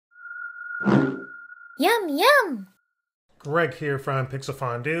Yum, yum! Greg here from Pixel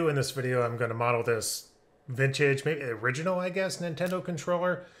Fondue. In this video, I'm going to model this vintage, maybe original, I guess, Nintendo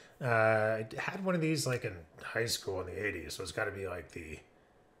controller. I had one of these like in high school in the 80s, so it's got to be like the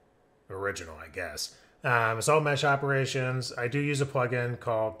original, I guess. It's all mesh operations. I do use a plugin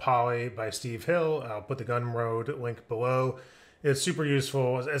called Poly by Steve Hill. I'll put the Gumroad link below. It's super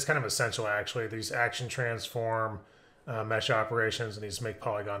useful. It's kind of essential, actually. These action transform mesh operations and these make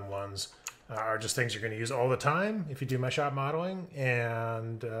polygon ones are just things you're going to use all the time if you do mesh op modeling.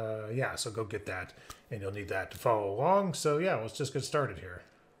 And yeah, so go get that. And you'll need that to follow along. So yeah, let's just get started here.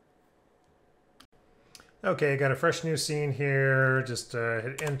 Okay, got a fresh new scene here. Just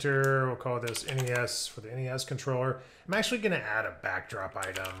hit enter. We'll call this NES for the NES controller. I'm actually going to add a backdrop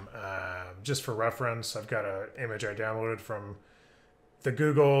item just for reference. I've got an image I downloaded from the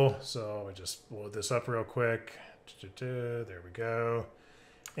Google, so I just load this up real quick. There we go.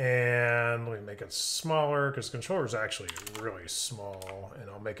 And let me make it smaller because the controller is actually really small, and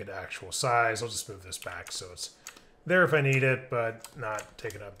I'll make it actual size. I'll just move this back so it's there if I need it, but not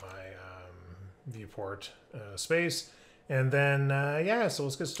taking up my viewport space. And then yeah, so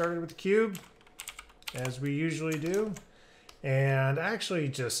let's get started with the cube as we usually do. And I actually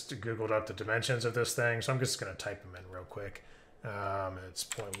just googled up the dimensions of this thing, so I'm just going to type them in real quick. It's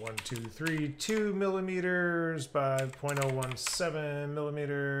 0.1232 millimeters by 0.017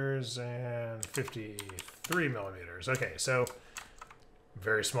 millimeters and 53 millimeters. Okay, so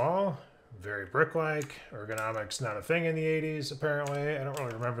very small, very brick-like. Ergonomics not a thing in the 80s, apparently. I don't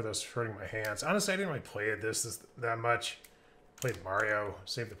really remember this hurting my hands. Honestly, I didn't really play this that much. Played Mario,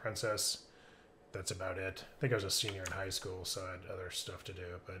 Save the Princess. That's about it. I think I was a senior in high school, so I had other stuff to do.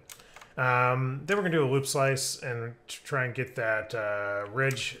 But then we're going to do a loop slice and try and get that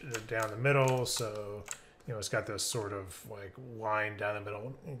ridge down the middle. So, you know, it's got this sort of like line down the middle.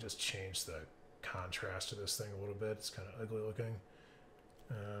 Let me just change the contrast to this thing a little bit. It's kind of ugly looking.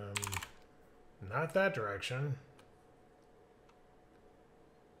 Not that direction.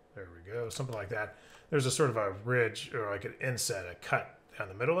 There we go. Something like that. There's a sort of a ridge or like an inset, a cut down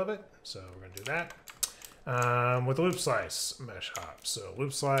the middle of it. So we're going to do that. With the loop slice mesh hop. So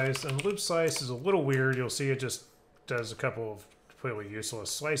loop slice, and loop slice is a little weird. You'll see it just does a couple of completely useless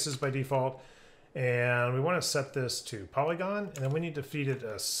slices by default. And we want to set this to polygon, and then we need to feed it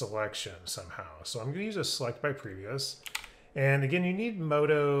a selection somehow. So I'm going to use a select by previous. And again, you need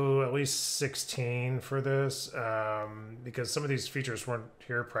MODO at least 16 for this because some of these features weren't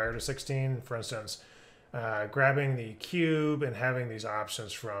here prior to 16. For instance, grabbing the cube and having these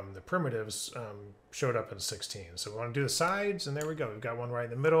options from the primitives showed up in 16. So we want to do the sides, and there we go. We've got one right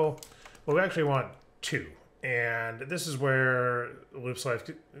in the middle. Well, we actually want two. And this is where loop slice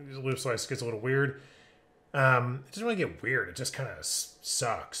gets a little weird. It doesn't really get weird. It just kind of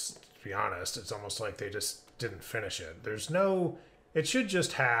sucks, to be honest. It's almost like they just didn't finish it. There's no... It should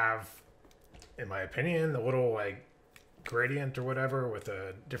just have, in my opinion, a little like gradient or whatever with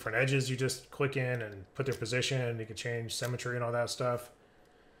the different edges. You just click in and put their position, and you can change symmetry and all that stuff.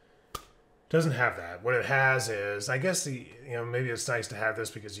 Doesn't have that. What it has is, I guess maybe it's nice to have this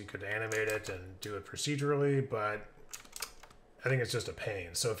because you could animate it and do it procedurally, but I think it's just a pain.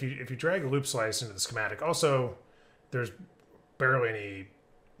 So if you drag a loop slice into the schematic, also there's barely any,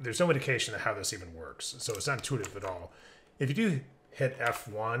 there's no indication of how this even works. So it's not intuitive at all. If you do hit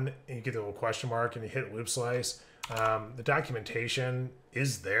F1 and you get the little question mark and you hit loop slice, the documentation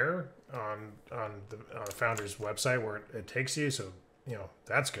is there on the founder's website where it takes you. So, you know,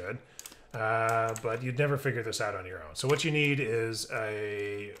 that's good. But you'd never figure this out on your own. So what you need is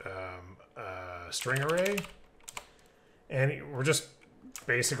a string array, and we're just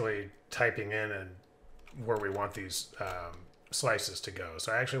basically typing in and where we want these slices to go.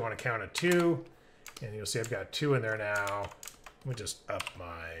 So I actually want to count at 2, and you'll see I've got 2 in there now. Let me just up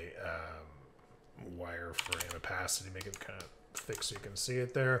my wireframe opacity, make it kind of thick so you can see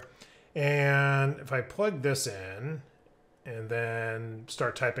it there. And if I plug this in and then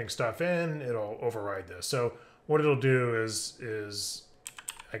start typing stuff in, it'll override this. So what it'll do is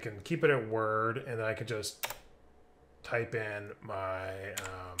I can keep it at Word, and then I can just type in my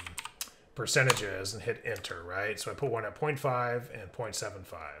percentages and hit enter, right? So I put one at 0.5 and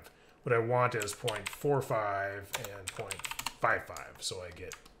 0.75. What I want is 0.45 and 0.55. So I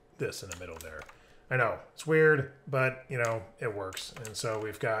get this in the middle there. I know it's weird, but you know, it works. And so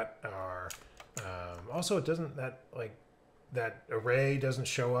we've got our, also it doesn't, that array doesn't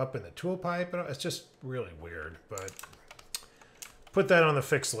show up in the tool pipe. It's just really weird, but put that on the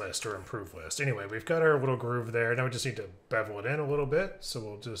fixed list or improved list. Anyway, we've got our little groove there. Now we just need to bevel it in a little bit. So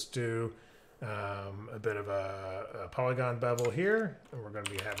we'll just do a bit of a polygon bevel here, and we're going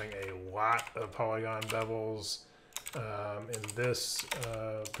to be having a lot of polygon bevels in this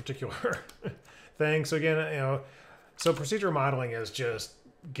particular thing. So again, so procedural modeling is just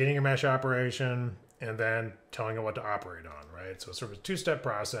getting your mesh operation and then telling it what to operate on, right? So it's sort of a two-step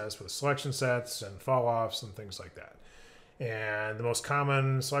process with selection sets and fall-offs and things like that. And the most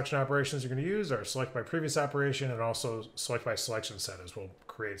common selection operations you're going to use are select by previous operation and also select by selection set, as we'll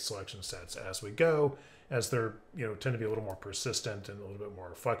create selection sets as we go, as they're tend to be a little more persistent and a little bit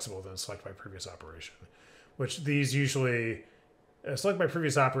more flexible than select by previous operation. Which these usually select by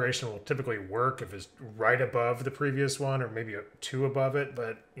previous operation will typically work if it's right above the previous one or maybe two above it,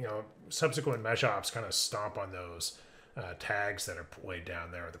 but subsequent mesh ops kind of stomp on those tags that are laid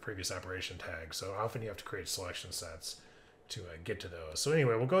down there, the previous operation tags. So often you have to create selection sets to get to those. So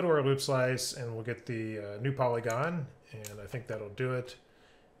anyway, we'll go to our loop slice and we'll get the new polygon, and I think that'll do it.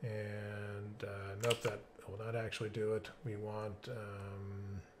 And nope, that will not actually do it. We want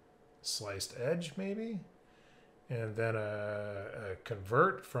sliced edge maybe, and then a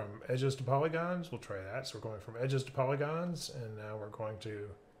convert from edges to polygons. We'll try that. So we're going from edges to polygons, and now we're going to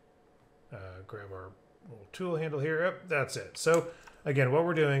grab our little tool handle here. Yep, that's it. So again, what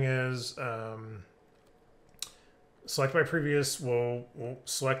we're doing is select by previous, we'll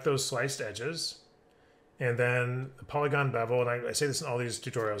select those sliced edges, and then the polygon bevel, and I say this in all these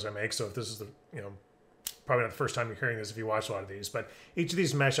tutorials I make, so if this is the, probably not the first time you're hearing this if you watch a lot of these, but each of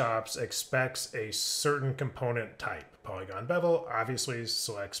these mesh ops expects a certain component type. Polygon bevel obviously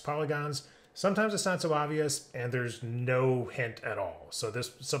selects polygons. Sometimes it's not so obvious, and there's no hint at all. So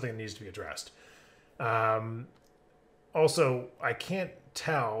this is something that needs to be addressed. Also, I can't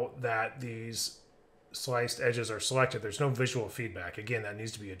tell that these sliced edges are selected. There's no visual feedback. Again, that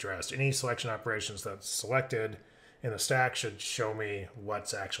needs to be addressed. Any selection operations that's selected in the stack should show me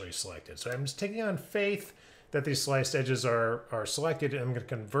what's actually selected. So I'm just taking on faith that these sliced edges are selected, and I'm going to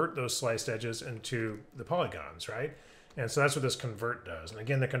convert those sliced edges into the polygons, right? And so that's what this convert does. And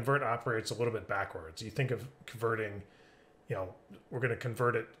again, the convert operates a little bit backwards. You think of converting, we're going to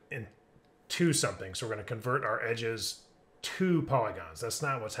convert it into something. So we're going to convert our edges to polygons. That's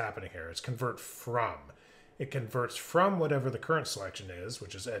not what's happening here. It's convert from. It converts from whatever the current selection is,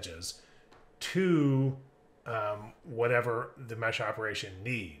 which is edges, to whatever the mesh operation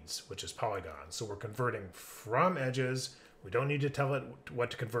needs, which is polygons. So we're converting from edges. We don't need to tell it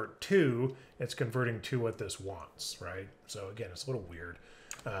what to convert to. It's converting to what this wants, right? So again, it's a little weird.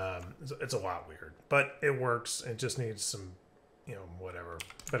 It's a lot weird, but it works. It just needs some, whatever,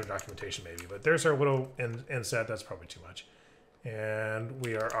 better documentation maybe. But there's our little inset. That's probably too much. And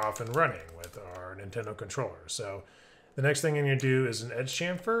we are off and running with our Nintendo controller. So the next thing I'm going to do is an edge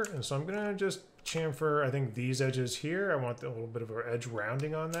chamfer. And so I'm going to just chamfer, I think, these edges here. I want a little bit of our edge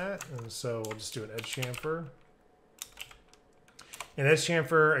rounding on that. And so we'll just do an edge chamfer. And edge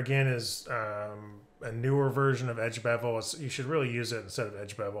chamfer, again, is a newer version of edge bevel. You should really use it instead of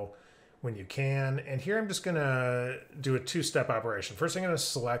edge bevel when you can. And here I'm just going to do a two-step operation. First, I'm going to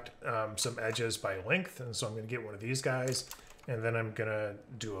select some edges by length. And so I'm going to get one of these guys. And then I'm going to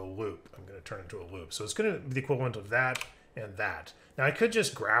do a loop. I'm going to turn it into a loop. So it's going to be the equivalent of that and that. Now, I could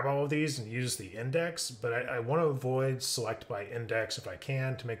just grab all of these and use the index, but I want to avoid select by index if I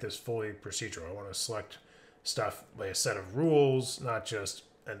can to make this fully procedural. I want to select stuff by a set of rules, not just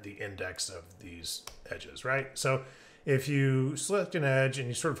the index of these edges, right? So if you select an edge and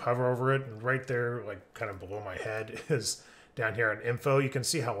you sort of hover over it, and right there, like kind of below my head, is down here in info, you can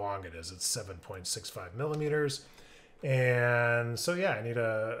see how long it is. It's 7.65 millimeters. And so, yeah, I need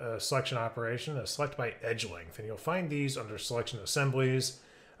a selection operation, a select by edge length. And you'll find these under selection assemblies.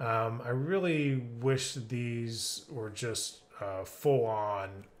 I really wish these were just full-on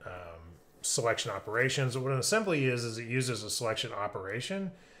selection operations. What an assembly is it uses a selection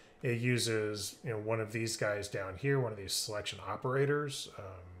operation. It uses one of these guys down here, one of these selection operators,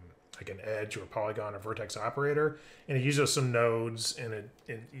 like an edge or polygon or vertex operator, and it uses some nodes, and it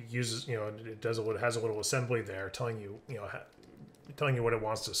uses it has a little assembly there telling you telling you what it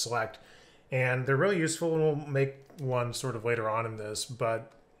wants to select, and they're really useful. And we'll make one sort of later on in this,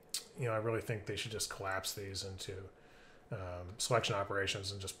 but I really think they should just collapse these into selection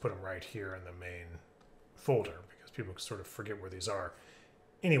operations and just put them right here in the main folder, because people sort of forget where these are.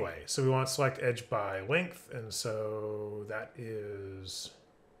 Anyway, so we want select edge by length, and so that is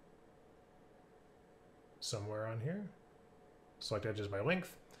somewhere on here. Select edges by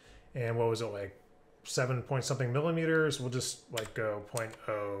length, and what was it, like 7 point something millimeters? We'll just like go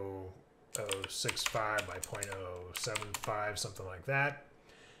 0.0065 by 0.075, something like that,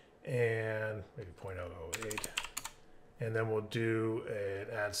 and maybe 0.008. And then we'll do an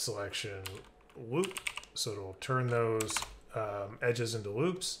add selection loop, so it'll turn those edges into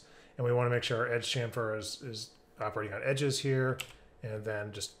loops. And we want to make sure our edge chamfer is operating on edges here, and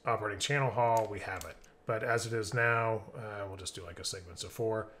then just operating channel hall, we have it. But as it is now, we'll just do like a segment. So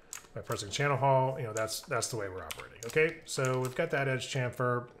 4 by pressing channel hall, you know, that's the way we're operating. Okay, so we've got that edge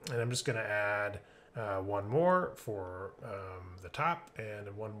chamfer, and I'm just going to add one more for the top and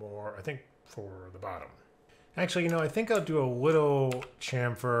one more, I think, for the bottom. Actually, you know, I think I'll do a little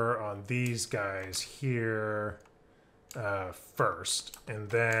chamfer on these guys here first, and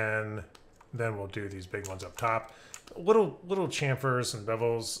then we'll do these big ones up top. Little chamfers and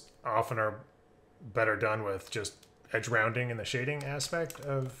bevels often are better done with just edge rounding and the shading aspect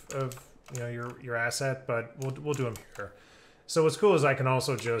of you know your asset, but we'll do them here. So what's cool is I can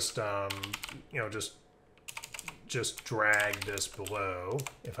also just you know, just drag this below.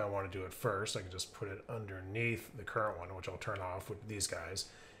 If I want to do it first, I can just put it underneath the current one, which I'll turn off with these guys.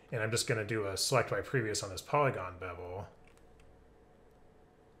 And I'm just going to do a select by previous on this polygon bevel.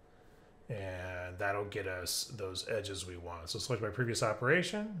 And that'll get us those edges we want. So select by previous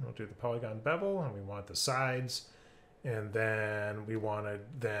operation, we'll do the polygon bevel, and we want the sides. And then we want to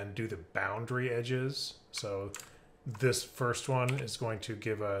then do the boundary edges. So this first one is going to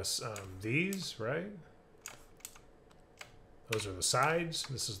give us these, right? Those are the sides.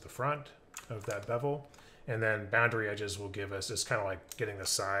 This is the front of that bevel. And then boundary edges will give us, it's kind of like getting the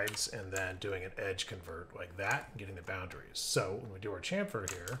sides and then doing an edge convert like that, and getting the boundaries. So when we do our chamfer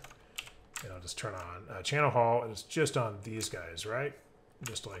here, and I'll just turn on channel hall, and it's just on these guys, right?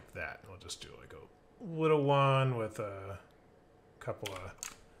 Just like that. And we'll just do like a little one with a couple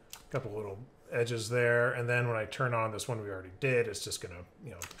little edges there. And then when I turn on this one we already did, it's just gonna,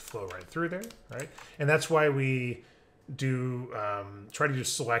 you know, flow right through there, right? And that's why we do try to do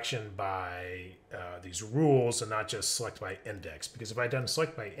selection by these rules and not just select by index, because if I done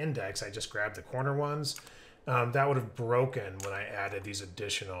select by index, I just grabbed the corner ones, that would have broken when I added these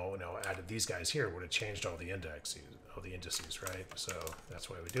additional, you know, added these guys here. It would have changed all the indices, right? So that's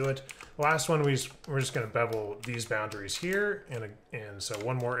why we do it. The last one, we're just going to bevel these boundaries here, and so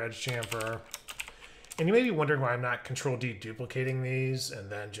one more edge chamfer. And you may be wondering why I'm not Control-D duplicating these and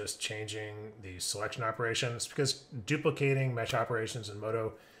then just changing the selection operations, because duplicating mesh operations in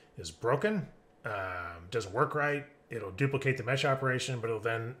MODO is broken, doesn't work right. It'll duplicate the mesh operation, but it'll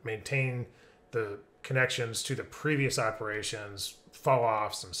then maintain the connections to the previous operations, fall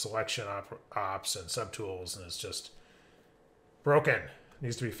offs and selection ops and subtools, and it's just broken. It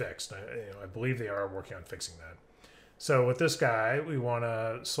needs to be fixed. I believe they are working on fixing that. So with this guy, we want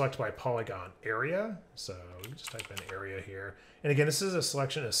to select by polygon area. So we just type in area here. And again, this is a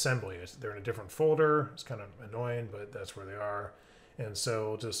selection assembly. They're in a different folder. It's kind of annoying, but that's where they are. And so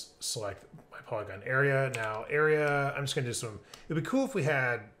we'll just select my polygon area. Now area, I'm just going to do some, it'd be cool if we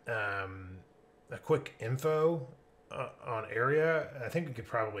had a quick info on area. I think we could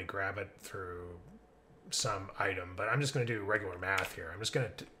probably grab it through some item, but I'm just going to do regular math here. I'm just going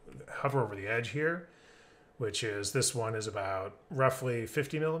to hover over the edge here, which is, this one is about roughly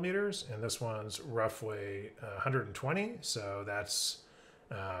 50 millimeters, and this one's roughly 120. So that's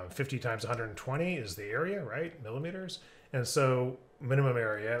 50 times 120 is the area, right? Millimeters. And so minimum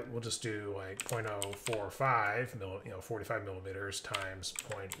area, we'll just do like 0.045, 45 millimeters times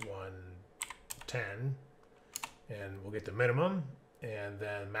 0.110, and we'll get the minimum. And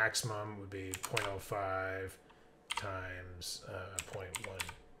then maximum would be 0.05 times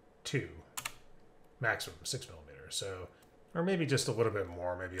 0.12. Maximum 6 millimeters. So, or maybe just a little bit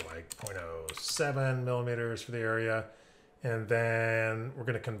more, maybe like 0.07 millimeters for the area. And then we're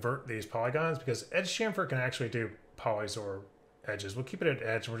going to convert these polygons, because edge chamfer can actually do polys or edges. We'll keep it at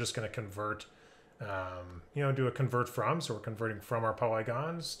edge. We're just going to convert, do a convert from. So we're converting from our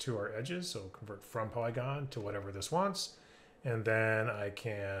polygons to our edges. So we'll convert from polygon to whatever this wants. And then I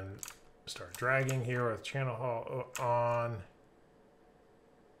can start dragging here with channel hall on.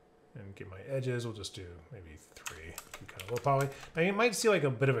 And get my edges. We'll just do maybe 3, kind of low poly. Now you might see like a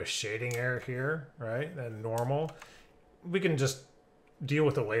bit of a shading error here, right? And normal. We can just deal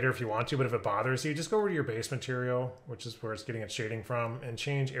with it later if you want to, but if it bothers you, just go over to your base material, which is where it's getting its shading from, and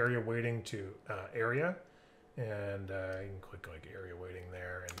change area weighting to area. And you can click like area weighting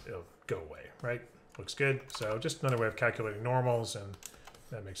there, and it'll go away, right? Looks good. So just another way of calculating normals, and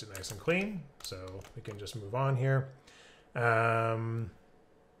that makes it nice and clean. So we can just move on here.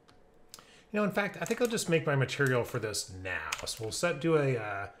 In fact, I think I'll just make my material for this now. So we'll do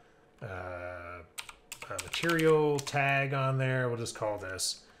a material tag on there. We'll just call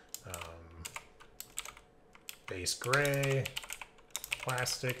this base gray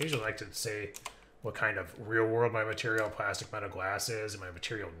plastic. I usually like to say what kind of real world my material, plastic, metal, glass is, and my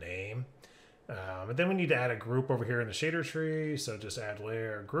material name. And then we need to add a group over here in the shader tree. So just add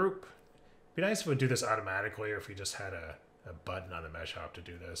layer group. It'd be nice if we would do this automatically, or if we just had a button on the mesh hop to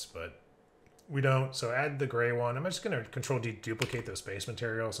do this, but we don't. So add the gray one. I'm just going to Control D duplicate the space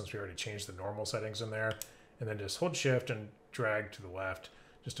material since we already changed the normal settings in there. And then just hold Shift and drag to the left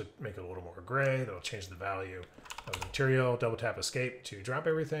just to make it a little more gray. That'll change the value of the material. Double tap Escape to drop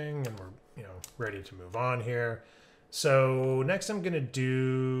everything, and we're ready to move on here. So next I'm going to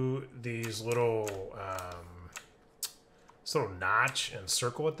do these little this little notch and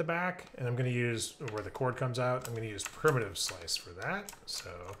circle at the back, and I'm going to use where the cord comes out. I'm going to use primitive slice for that. So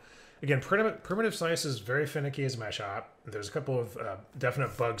again, primitive slice is very finicky as a mesh hop. There's a couple of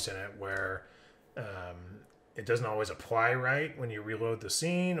definite bugs in it where it doesn't always apply right when you reload the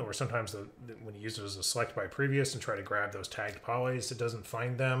scene, or sometimes when you use it as a select by previous and try to grab those tagged polys, it doesn't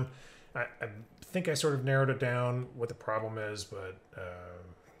find them. I think I sort of narrowed it down what the problem is, but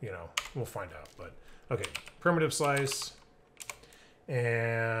we'll find out. But okay, primitive slice,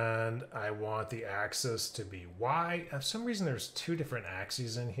 and I want the axis to be Y. For some reason, there's two different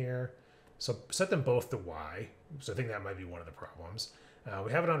axes in here, so set them both to Y. So I think that might be one of the problems.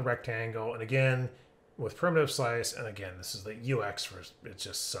 We have it on rectangle, and again, with primitive slice, and again, this is the UX for it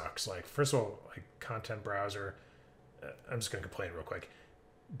just sucks. Like, first of all, like content browser, I'm just gonna complain real quick.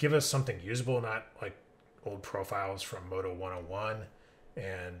 Give us something usable, not like old profiles from MODO 101.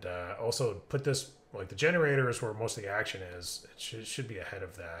 And also put this, like the generator is where most of the action is. It should be ahead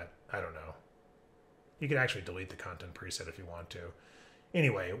of that. I don't know. You can actually delete the content preset if you want to.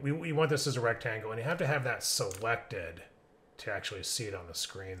 Anyway, we want this as a rectangle, and you have to have that selected to actually see it on the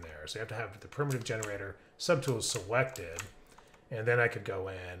screen there. So you have to have the primitive generator subtools selected, and then I could go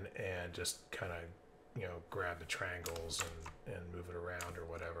in and just kind of grab the triangles and move it around or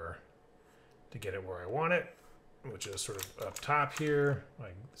whatever to get it where I want it, which is sort of up top here,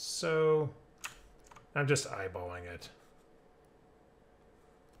 like so. I'm just eyeballing it.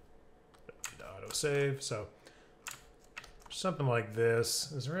 Auto save. So something like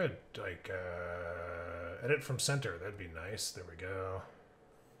this. Is there a edit from center? That'd be nice. There we go.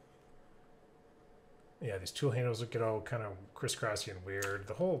 Yeah, these tool handles get all kind of crisscrossy and weird.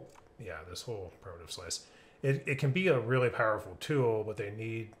 This whole primitive slice. It can be a really powerful tool, but they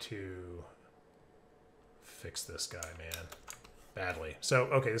need to fix this guy, man, badly. So,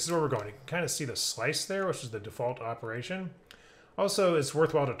 okay, this is where we're going. You can kind of see the slice there, which is the default operation. Also, it's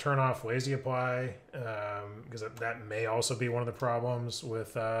worthwhile to turn off lazy apply, because that may also be one of the problems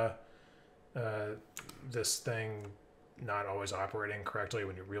with this thing not always operating correctly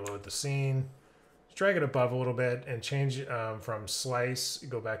when you reload the scene. Just drag it above a little bit and change from slice,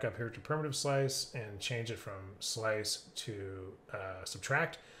 go back up here to primitive slice and change it from slice to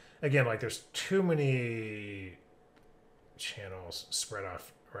subtract. Again, like there's too many channels spread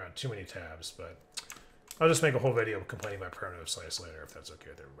off around too many tabs, but I'll just make a whole video complaining about primitive slice later if that's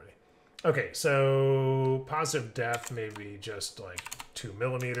okay with everybody. Okay, so positive depth, maybe just like 2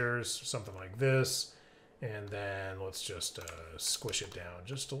 millimeters, something like this. And then let's just squish it down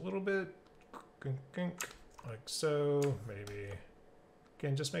just a little bit, like so. Maybe,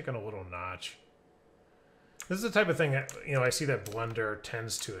 again, just making a little notch. This is the type of thing that, I see that Blender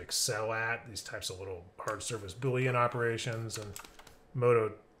tends to excel at, these types of little hard surface Boolean operations, and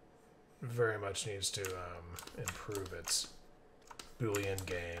MODO very much needs to improve its Boolean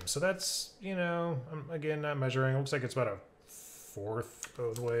game. So that's, I'm, again, not measuring. It looks like it's about 1/4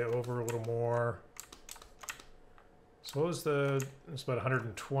 of the way over, a little more. So what was it's about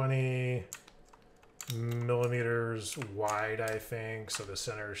 120 millimeters wide, I think. So the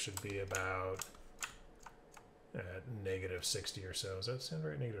center should be about at -60 or so. Does that sound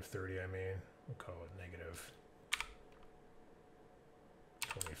right? -30, I mean. We'll call it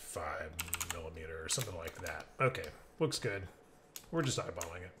 -25 millimeter or something like that. Okay, looks good. We're just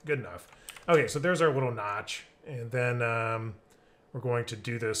eyeballing it. Good enough. Okay, so there's our little notch. And then we're going to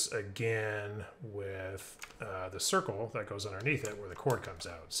do this again with the circle that goes underneath it where the cord comes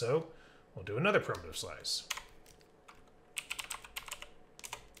out. So we'll do another primitive slice.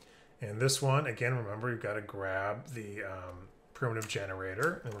 And this one, again, remember, you've got to grab the primitive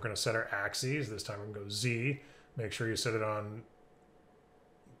generator, and we're going to set our axes. This time we're going to go Z. Make sure you set it on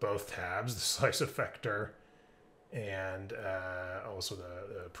both tabs, the slice effector and also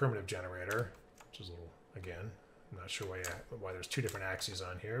the primitive generator, which is a little, again, I'm not sure why there's two different axes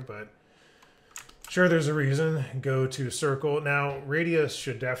on here, but sure, there's a reason. Go to circle. Now, radius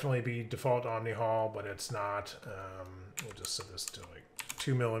should definitely be default omni-haul, but it's not. We'll just set this to like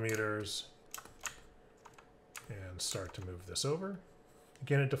 2 millimeters and start to move this over.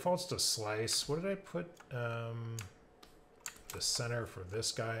 Again, it defaults to slice. What did I put the center for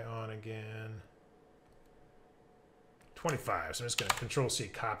this guy on again? 25. So I'm just going to Control C,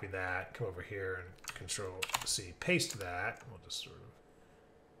 copy that, come over here and Control C, paste that. We'll just sort of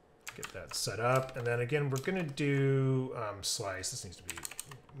get that set up. And then again, we're going to do slice. This needs to be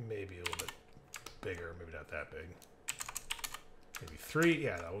maybe a little bit bigger, maybe not that big. Maybe 3.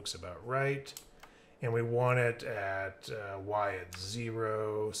 Yeah, that looks about right. And we want it at Y at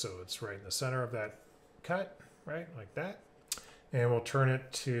 0, so it's right in the center of that cut, right, like that. And we'll turn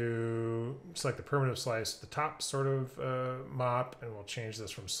it to select the primitive slice, the top sort of MOP, and we'll change this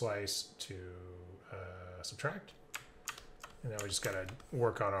from slice to subtract. And now we just got to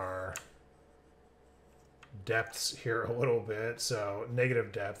work on our depths here a little bit. So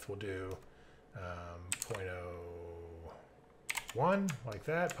negative depth we'll do 0.01 like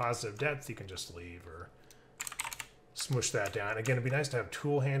that. Positive depth you can just leave or smush that down. Again, it'd be nice to have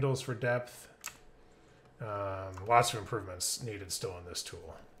tool handles for depth. Lots of improvements needed still in this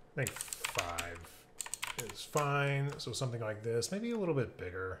tool. I think 5 is fine. So something like this, maybe a little bit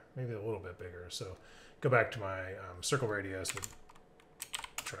bigger, maybe a little bit bigger. So go back to my circle radius. We'll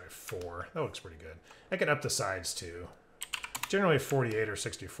try 4. That looks pretty good. I can up the sides too. Generally 48 or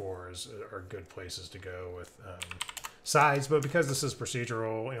 64 are good places to go with sides, but because this is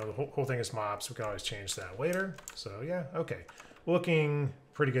procedural, you know, the whole thing is MOPs, we can always change that later. So yeah, okay. Looking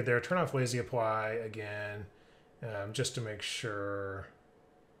pretty good there. Turn off lazy apply again, just to make sure,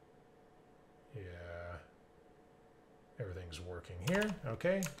 yeah, everything's working here.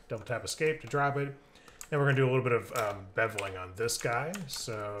 Okay, double tap escape to drop it. Then we're gonna do a little bit of beveling on this guy.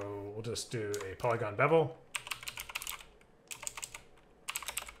 So we'll just do a polygon bevel.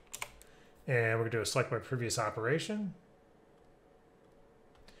 And we're gonna do a select by previous operation.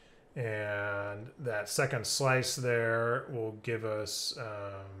 And that second slice there will give us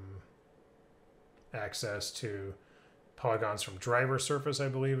access to polygons from driver surface, I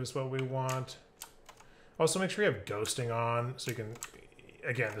believe is what we want. Also make sure you have ghosting on so you can,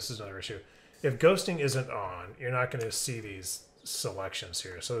 again, this is another issue. If ghosting isn't on, you're not going to see these selections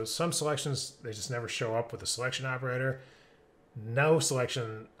here. So some selections, they just never show up with the selection operator. No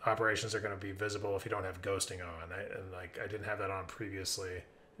selection operations are going to be visible if you don't have ghosting on. I didn't have that on previously.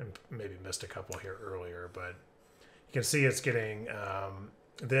 And maybe missed a couple here earlier, but you can see it's getting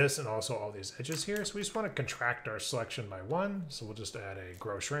this and also all these edges here. So we just want to contract our selection by 1. So we'll just add a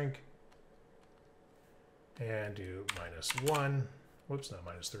grow shrink and do -1. Whoops, not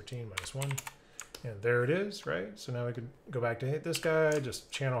 -13, -1. And there it is, right? So now we could go back to hit this guy,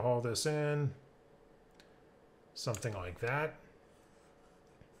 just channel haul this in, something like that.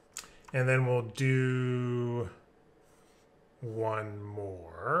 And then we'll do one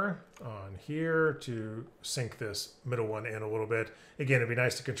more on here to sync this middle one in a little bit. Again, it'd be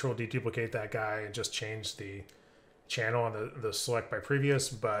nice to control deduplicate that guy and just change the channel on the select by previous,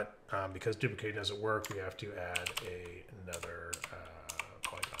 but because duplicating doesn't work, we have to add another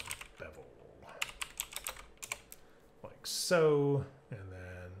polygon bevel like so, and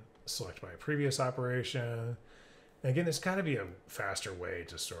then select by previous operation. And again, there's got to be a faster way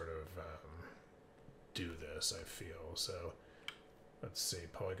to sort of do this, I feel. So let's see,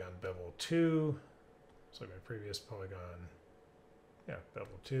 polygon bevel 2. So my previous polygon, yeah,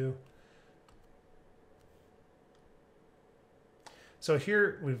 bevel 2. So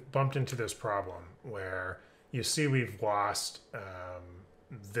here we've bumped into this problem where you see we've lost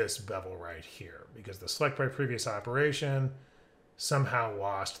this bevel right here because the select by previous operation somehow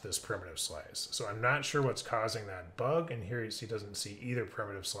lost this primitive slice. So I'm not sure what's causing that bug. And here you see doesn't see either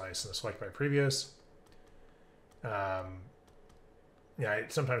primitive slice in the select by previous. Yeah,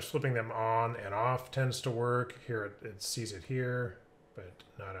 sometimes flipping them on and off tends to work. Here it sees it here, but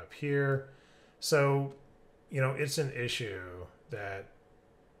not up here. So, you know, it's an issue that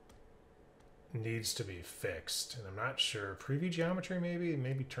needs to be fixed. And I'm not sure. Preview geometry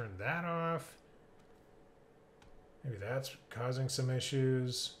maybe turn that off. Maybe that's causing some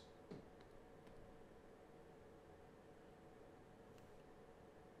issues.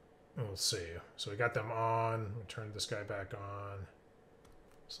 We'll see. So we got them on. We turned this guy back on.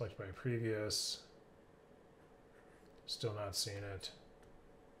 Select by previous. Still not seeing it.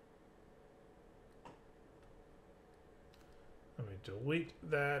 Let me delete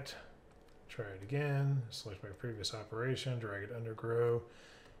that. Try it again. Select by previous operation. Drag it under grow.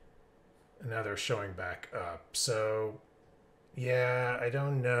 And now they're showing back up. So, yeah, I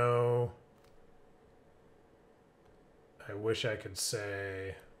don't know. I wish I could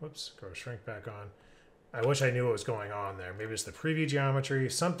say, whoops, grow shrink back on. I wish I knew what was going on there. Maybe it's the preview geometry.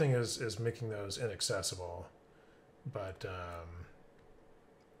 Something is making those inaccessible. But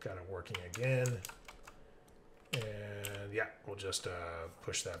got it working again. And yeah, we'll just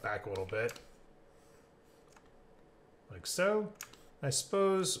push that back a little bit. like so. I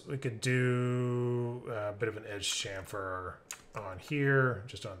suppose we could do a bit of an edge chamfer on here,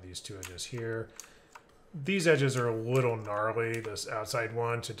 just on these two edges here. These edges are a little gnarly, this outside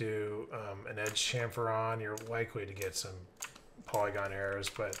one to do an edge chamfer on. You're likely to get some polygon errors,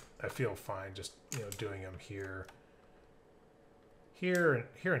 but I feel fine just, you know, doing them here. Here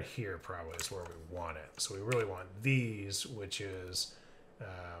and here probably is where we want it. So we really want these, which is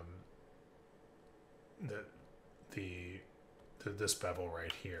this bevel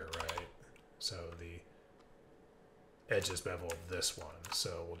right here, right? So the edges bevel of this one.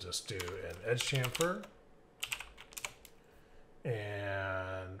 So we'll just do an edge chamfer,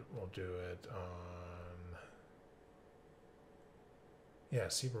 and we'll do it on. Yeah,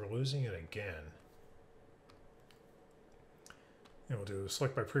 see, we're losing it again. And we'll do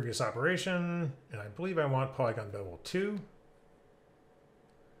select by previous operation, and I believe I want polygon bevel 2.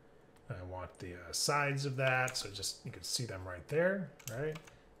 I want the sides of that, so just you can see them right there, right?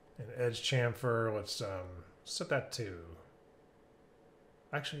 And edge chamfer, let's set that to.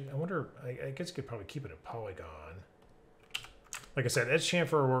 Actually, I wonder. I guess you could probably keep it a polygon. Like I said, edge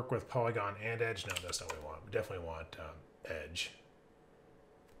chamfer will work with polygon and edge. No, that's not what we want. We definitely want edge.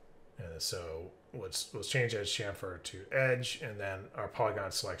 And so let's change edge chamfer to edge, and then our polygon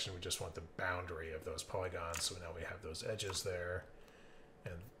selection, we just want the boundary of those polygons. So now we have those edges there,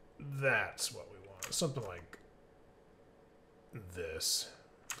 and that's what we want. Something like this.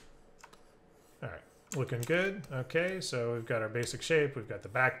 All right, looking good. Okay, so we've got our basic shape, we've got the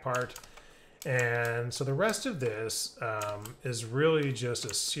back part, and so the rest of this is really just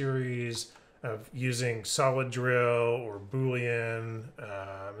a series of using solid drill or Boolean,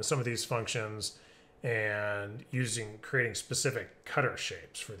 some of these functions, and creating specific cutter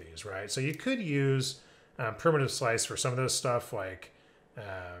shapes for these, right? So you could use primitive slice for some of this stuff, like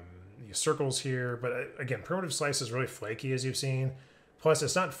these circles here, but again, primitive slice is really flaky, as you've seen. Plus,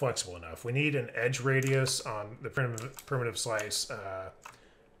 it's not flexible enough. We need an edge radius on the primitive slice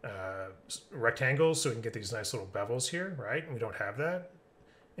rectangles, so we can get these nice little bevels here, right? And we don't have that.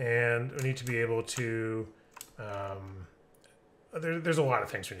 And we need to be able to, there's a lot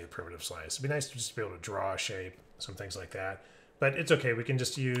of things we need primitive slice. It'd be nice to just be able to draw a shape, some things like that. But it's okay, we can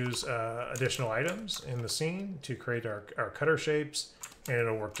just use additional items in the scene to create our cutter shapes, and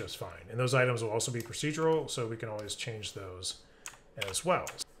it'll work just fine. And those items will also be procedural, so we can always change those as well.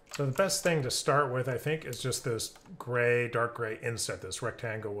 So the best thing to start with, I think, is just this gray, dark gray inset, this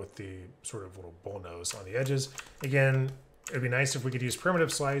rectangle with the sort of little bull nose on the edges. Again, it'd be nice if we could use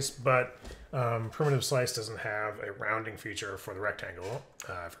primitive slice, but primitive slice doesn't have a rounding feature for the rectangle.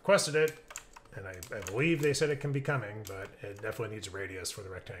 I've requested it, and I believe they said it can be coming, but it definitely needs a radius for the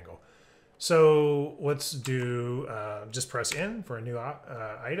rectangle. So let's do, just press in for a new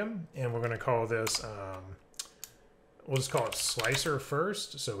item, and we're going to call this, we'll just call it slicer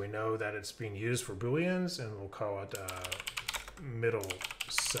first, so we know that it's being used for Booleans, and we'll call it middle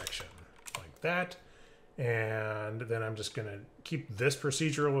section, like that. And then I'm just going to keep this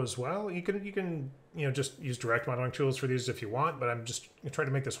procedural as well. You can just use direct modeling tools for these if you want, but I'm just trying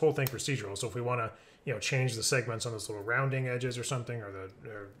to make this whole thing procedural. So if we want to change the segments on those little rounding edges or something, or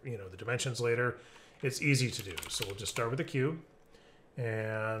the dimensions later, it's easy to do. So we'll just start with a cube,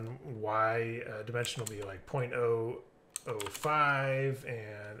 and y dimension will be like 0.005,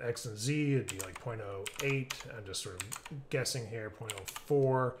 and x and z would be like 0.08. I'm just sort of guessing here,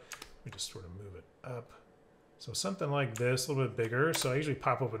 0.04. We just sort of move it up. So something like this, a little bit bigger. So I usually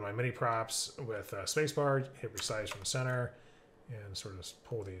pop open my mini props with spacebar, hit resize from center, and sort of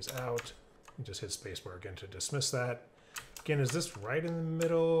pull these out. And just hit spacebar again to dismiss that. Again, is this right in the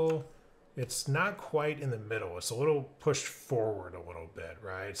middle? It's not quite in the middle. It's a little pushed forward a little bit,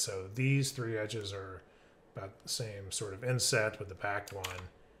 right? So these three edges are about the same sort of inset, but the back one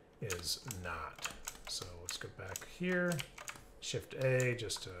is not. So let's go back here, Shift A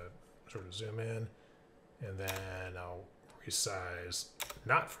just to sort of zoom in. And then I'll resize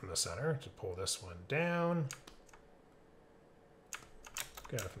not from the center to pull this one down.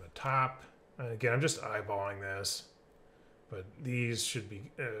 Got it from the top. And again, I'm just eyeballing this, but these should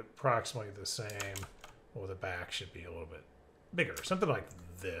be approximately the same. Well, the back should be a little bit bigger. Something like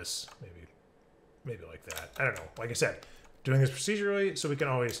this, maybe like that. I don't know. Like I said, doing this procedurally so we can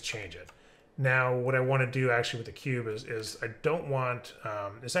always change it. Now, what I want to do actually with the cube is I don't want,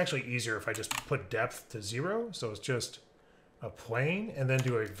 it's actually easier if I just put depth to 0. So it's just a plane, and then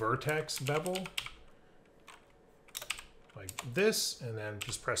do a vertex bevel like this, and then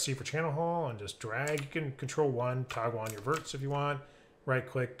just press C for channel haul and just drag. You can control 1, toggle on your verts if you want. Right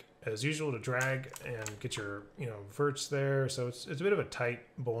click as usual to drag and get your verts there. So it's a bit of a tight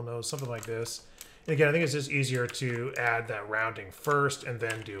bull nose, something like this. again, I think it's just easier to add that rounding first and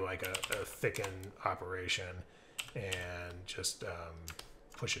then do like a thicken operation and just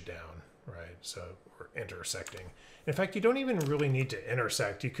push it down, right? So we're intersecting. In fact, you don't even really need to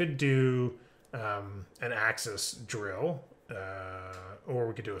intersect. You could do an axis drill, or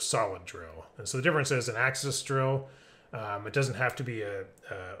we could do a solid drill. And so the difference is an axis drill, it doesn't have to be a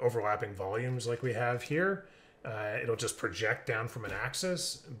overlapping volumes like we have here. It'll just project down from an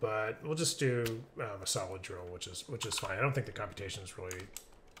axis, but we'll just do a solid drill, which is fine. I don't think the computation is really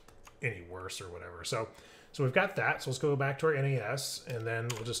any worse or whatever. So we've got that. So let's go back to our NES, and then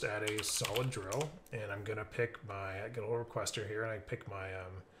we'll just add a solid drill. And I'm gonna pick I get a little requester here, and I pick my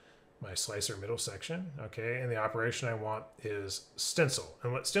my slicer middle section. Okay, and the operation I want is stencil.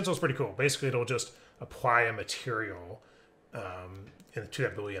 And what stencil is pretty cool. Basically, it'll just apply a material into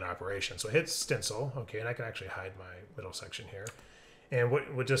that Boolean operation. So I hit stencil, okay, and I can actually hide my middle section here. And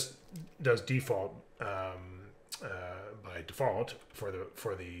what just does default by default for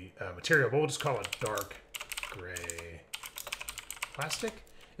the material, but we'll just call it dark gray plastic.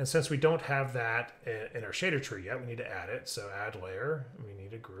 And since we don't have that in our shader tree yet, we need to add it. So add layer, we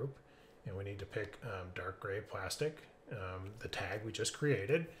need a group, and we need to pick dark gray plastic, the tag we just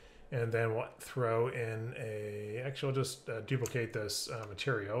created. And then we'll throw in actually we'll just duplicate this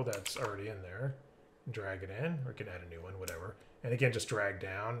material that's already in there, drag it in, or we can add a new one, whatever. And again, just drag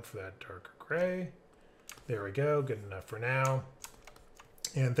down for that darker gray. There we go, good enough for now.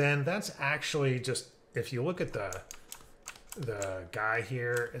 And then that's actually just, if you look at the guy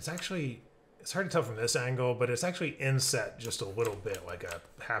here, it's hard to tell from this angle, but it's actually inset just a little bit, like a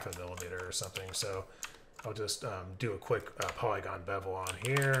 0.5 millimeter or something. So I'll just do a quick polygon bevel on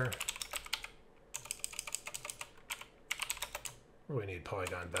here. Really need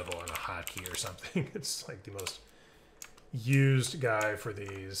polygon bevel on a hotkey or something. It's like the most used guy for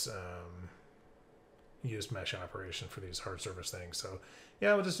these used mesh operation for these hard surface things. So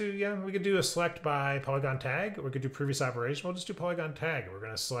yeah, we'll just do, we could do a select by polygon tag, or we could do previous operation. We'll just do polygon tag. We're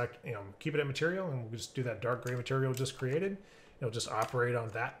going to select, keep it at material, and we'll just do that dark gray material just created. It'll just operate on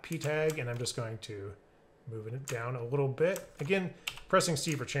that p tag, and I'm just going to moving it down a little bit. Again, pressing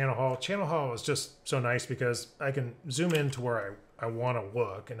C for channel haul. Channel haul is just so nice because I can zoom in to where I want to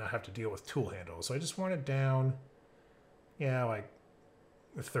look and not have to deal with tool handles. So I just want it down, like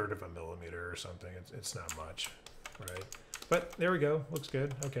 1/3 of a millimeter or something. It's not much, right? But there we go. Looks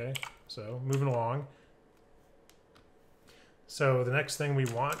good. Okay, so moving along. So the next thing we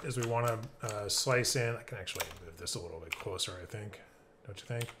want is we want to slice in. I can actually move this a little bit closer, I think. Don't you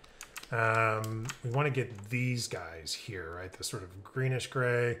think? We want to get these guys here, right? The sort of greenish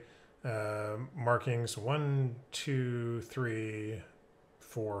gray markings. 1, 2, 3,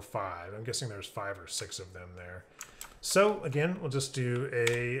 4, 5. I'm guessing there's 5 or 6 of them there. So again, we'll just do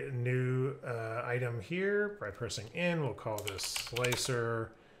a new item here by pressing in. We'll call this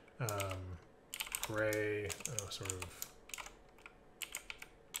slicer gray, sort of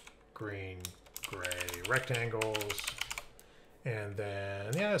green gray rectangles. And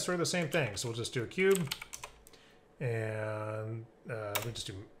then, it's sort of the same thing. So we'll just do a cube, and we just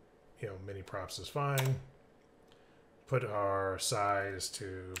do, mini props is fine. Put our size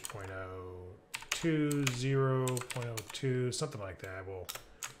to 0.020, 0.02, something like that. We'll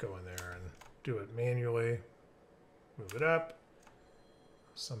go in there and do it manually. Move it up.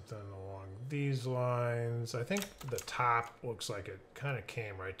 Something along these lines. I think the top looks like it kind of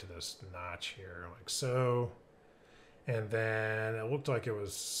came right to this notch here, like so. And then it looked like it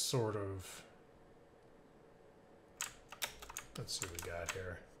was sort of, let's see what we got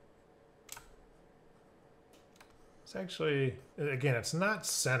here. It's actually, again, it's not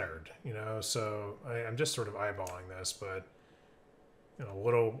centered, so I'm just sort of eyeballing this, but, a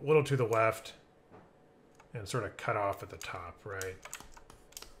little to the left and sort of cut off at the top, right?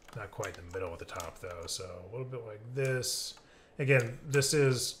 Not quite in the middle at the top though, so a little bit like this. Again, this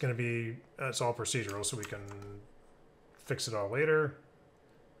is going to be, it's all procedural, so we can fix it all later.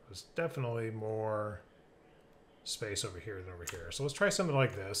 There's definitely more space over here than over here. So let's try something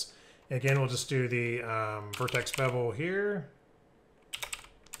like this. Again, we'll just do the vertex bevel here.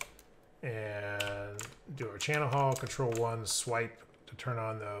 And do our channel haul, Control 1, swipe to turn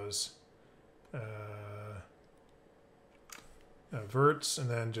on those verts, and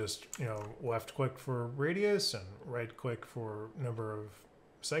then just, left click for radius and right click for number of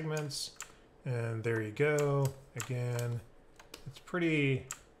segments. And there you go. Again, it's pretty,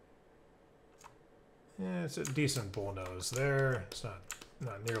 it's a decent bull nose there. It's not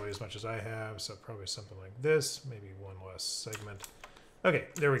nearly as much as I have, so probably something like this, maybe one less segment. Okay,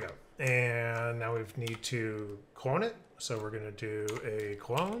 there we go. And now we need to clone it. So we're gonna do a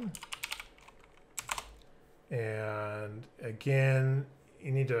clone. And again,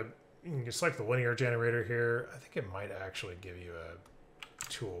 you can select the linear generator here. I think it might actually give you a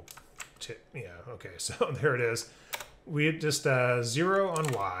tool tip. Yeah, okay, so there it is. We just 0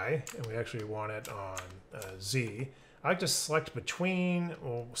 on Y, and we actually want it on Z. I like to select between,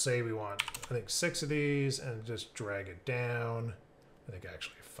 we'll say we want, I think 6 of these, and just drag it down. I think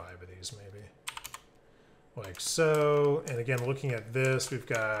actually 5 of these maybe. Like so. And again, looking at this, we've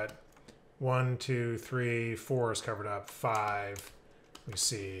got 1, 2, 3, 4 is covered up, 5. We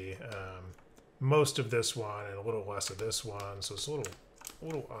see most of this one and a little less of this one. So it's a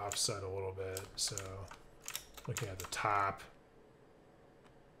little offset a little bit. So looking at the top.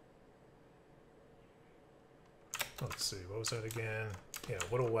 Let's see, what was that again? Yeah,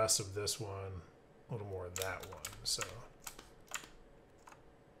 a little less of this one, a little more of that one. So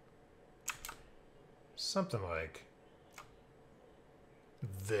something like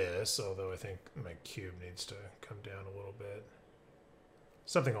this, although I think my cube needs to come down a little bit.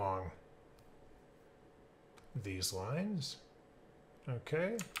 Something along these lines.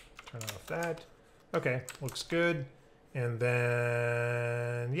 Okay, turn off that. Okay, looks good. And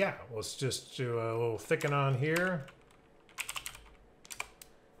then, yeah, let's just do a little thicken on here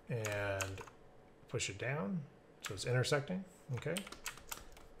and push it down so it's intersecting. Okay.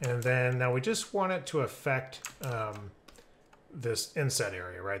 And then now we just want it to affect this inset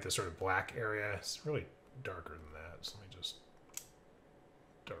area, right? This sort of black area. It's really darker than that. So let me just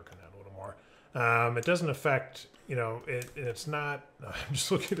darken that a little more. It doesn't affect, you know, it's not, I'm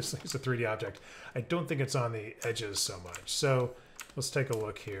just looking at this thing as a 3D object. I don't think it's on the edges so much. So let's take a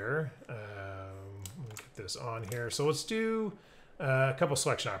look here. Let me get this on here. So let's do a couple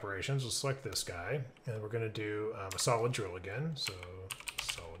selection operations. We'll select this guy, and we're going to do a solid drill again. So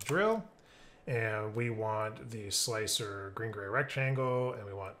solid drill. And we want the slicer green-gray rectangle, and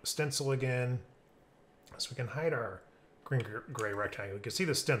we want stencil again. So we can hide our green-gray rectangle. You can see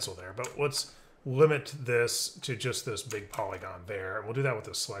the stencil there, but let's limit this to just this big polygon there. And we'll do that with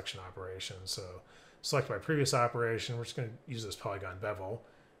the selection operation. So select by previous operation. We're just going to use this polygon bevel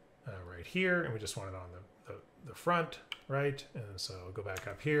right here, and we just want it on the front, right? And so we'll go back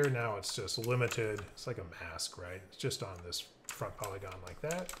up here. Now it's just limited. It's like a mask, right? It's just on this front polygon like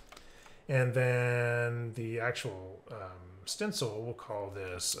that. And then the actual stencil, we'll call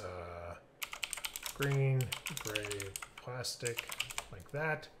this green, gray, plastic, like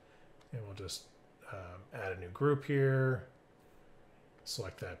that. And we'll just add a new group here.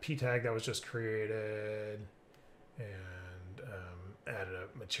 Select that P tag that was just created. And add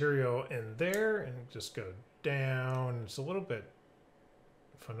a material in there and just go down. It's a little bit,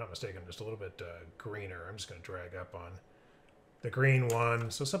 if I'm not mistaken, just a little bit greener. I'm just going to drag up on the green one.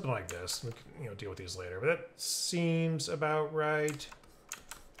 So something like this. We can, deal with these later. But that seems about right.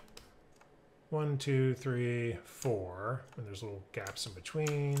 1, 2, 3, 4. And there's little gaps in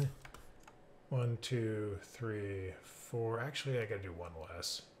between. 1, 2, 3, 4. Actually, I got to do one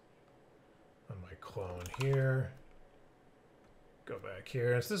less on my clone here. Go back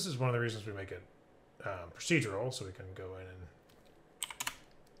here. And so this is one of the reasons we make it procedural. So we can go in and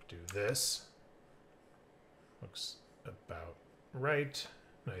do this. Looks about right.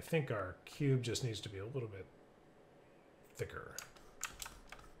 And I think our cube just needs to be a little bit thicker.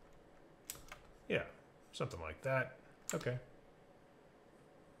 Yeah, something like that. Okay.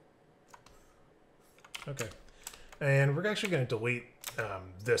 Okay. And we're actually going to delete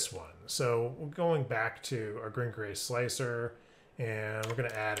this one. So we're going back to our green gray slicer, and we're going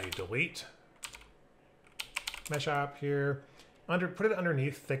to add a delete mesh op here. Put it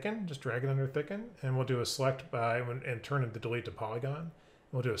underneath thicken, just drag it under thicken, and we'll do a select by, and turn the delete to polygon.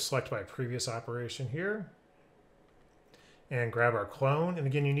 We'll do a select by previous operation here. And grab our clone. And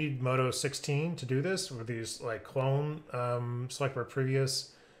again, you need MODO 16 to do this, with these like clone select by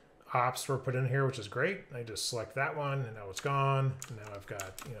previous ops were put in here, which is great. I just select that one, and now it's gone. And now I've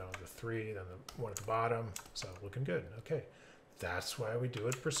got, the 3, then the one at the bottom. So looking good. Okay. That's why we do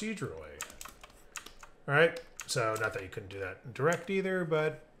it procedurally. All right. So not that you couldn't do that in direct either,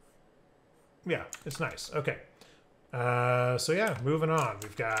 but yeah, it's nice. Okay. So yeah, moving on.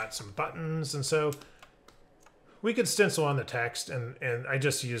 We've got some buttons, and so we could stencil on the text, and I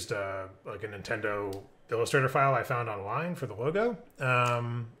just used like a Nintendo Illustrator file I found online for the logo.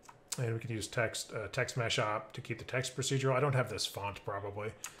 And we could use text mesh op to keep the text procedural. I don't have this font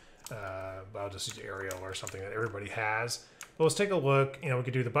probably, but I'll just use Arial or something that everybody has. But let's take a look. We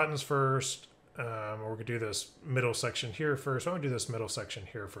could do the buttons first, or we could do this middle section here first. I'm gonna do this middle section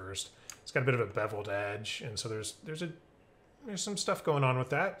here first. It's got a bit of a beveled edge, and so there's some stuff going on with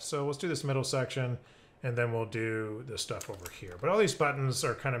that. So let's do this middle section. and then we'll do the stuff over here. But all these buttons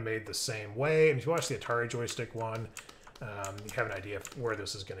are kind of made the same way. And if you watch the Atari joystick one, you have an idea of where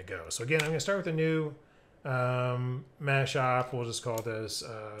this is going to go. So again, I'm going to start with a new mesh op. We'll just call this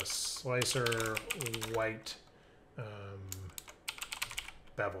slicer white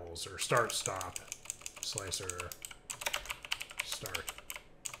bevels, or start stop slicer start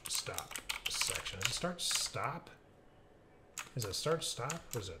stop section. Is it start stop? Is it start stop?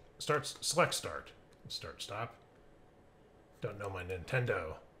 Or is it start select start? Start stop. Don't know my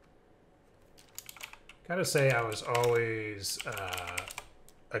Nintendo. Gotta say, I was always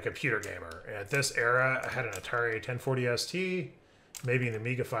a computer gamer. And at this era, I had an Atari 1040 ST, maybe an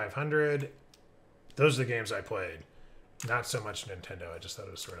Amiga 500. Those are the games I played. Not so much Nintendo. I just thought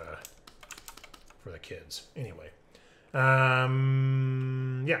it was sort of for the kids. Anyway.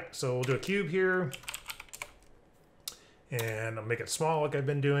 Yeah, so we'll do a cube here. And I'll make it small like I've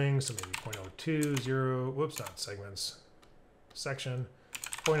been doing. So maybe 0.02, 0, whoops, not segments. Section.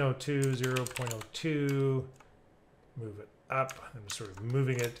 0.02, 0.02. Move it up. I'm sort of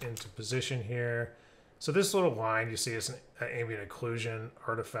moving it into position here. So this little line you see is an ambient occlusion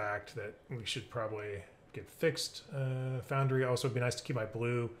artifact that we should probably get fixed. Foundry, also it'd be nice to keep my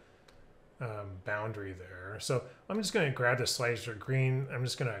blue boundary there. So I'm just going to grab this slicer green. I'm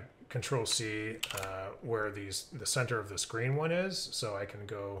just going to Control C where the center of this green one is. So I can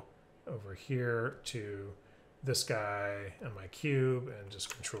go over here to this guy and my cube and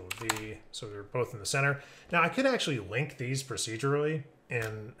just Control V. So they're both in the center. Now I could actually link these procedurally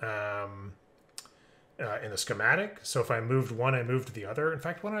in the schematic. So if I moved one, I moved the other. In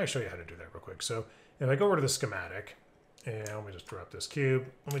fact, why don't I show you how to do that real quick? So if I go over to the schematic, and let me just drop this cube.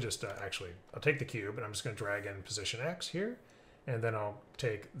 Let me just I'll take the cube and I'm just going to drag in position X here. And then I'll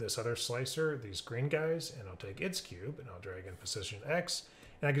take this other slicer, these green guys, and I'll take its cube and I'll drag in position X.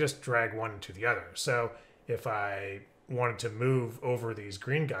 And I can just drag one to the other. So if I wanted to move over these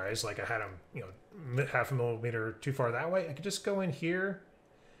green guys, like I had them, you know, half a millimeter too far that way, I could just go in here.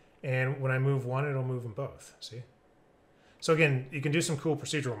 And when I move one, it'll move them both. See? So again, you can do some cool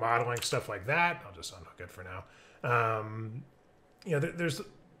procedural modeling, stuff like that. I'll just unhook it for now. You know,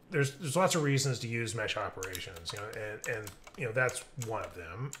 there's lots of reasons to use mesh operations, you know, and you know, that's one of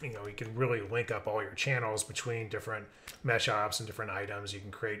them. You know, you can really link up all your channels between different mesh ops and different items. You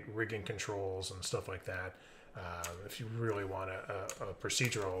can create rigging controls and stuff like that. If you really want a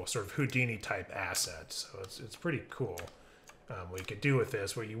procedural sort of Houdini type asset. So it's pretty cool. What you could do with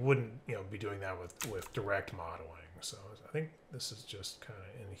this, where you wouldn't, you know, be doing that with direct modeling. So I think this is just kind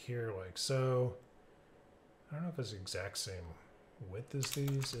of in here like so. I don't know if it's the exact same width as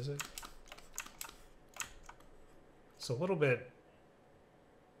these, is it? It's a little bit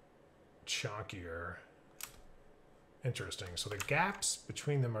chunkier. Interesting. So the gaps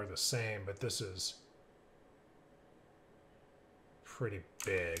between them are the same, but this is pretty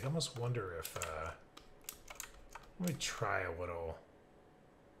big. I almost wonder if let me try a little.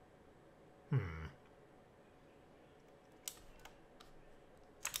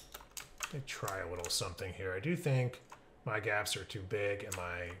 Let me try a little something here. I do think my gaps are too big and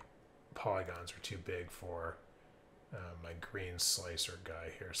my polygons are too big for my green slicer guy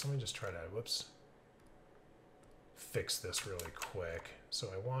here. So let me just try to, whoops, fix this really quick. So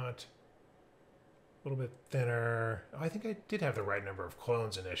I want a little bit thinner. Oh, I think I did have the right number of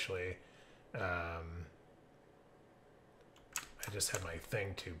clones initially. I just had my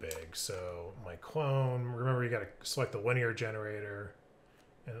thing too big. So my clone, remember you got to select the linear generator,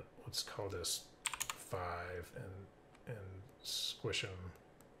 and let's call this 5 and squish them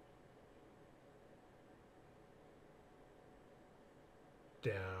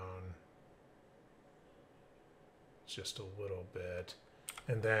down just a little bit.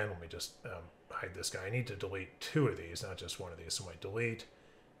 And then let me just hide this guy. I need to delete 2 of these, not just one of these. So I might delete,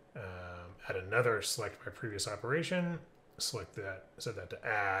 add another select my previous operation, select that, set that to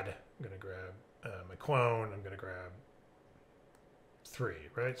add. I'm going to grab my clone. I'm going to grab 3,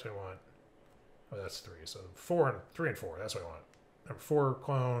 right? So I want, oh, that's 3. So 3 and 4, that's what I want. Number 4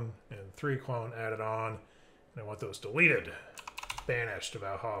 clone and 3 clone added on. And I want those deleted, banished to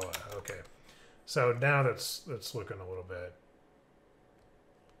Valhalla. Okay. So now that's looking a little bit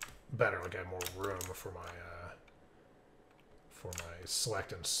better. Like I have more room for my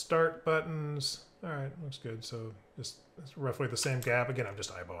select and start buttons. All right, looks good. So just it's roughly the same gap. Again, I'm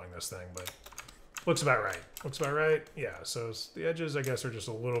just eyeballing this thing, but looks about right. Looks about right. Yeah. So the edges, I guess, are just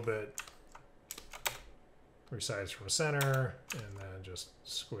a little bit resized from center, and then just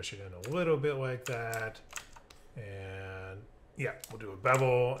squish it in a little bit like that. And yeah, we'll do a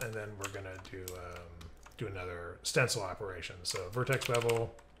bevel, and then we're gonna do another stencil operation. So vertex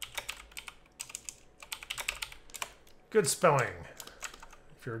bevel. Good spelling.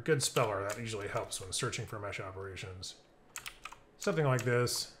 If you're a good speller, that usually helps when searching for mesh operations. Something like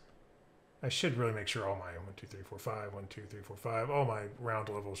this. I should really make sure all my 1, 2, 3, 4, 5, 1, 2, 3, 4, 5, all my round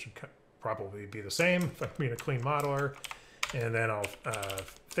levels should probably be the same if I'm being a clean modeler. And then I'll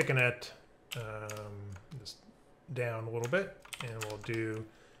thicken it just down a little bit, and we'll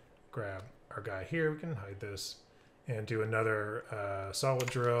grab our guy here. We can hide this and do another solid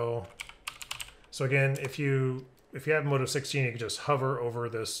drill. So again, if you have MODO 16, you can just hover over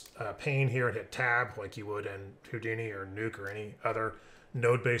this pane here and hit tab like you would in Houdini or Nuke or any other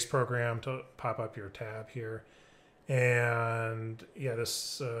node-based program to pop up your tab here. And yeah,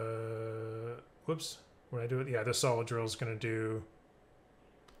 this, whoops, when I do it, yeah, this solid drill is going to do,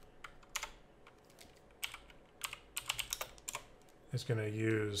 it's going to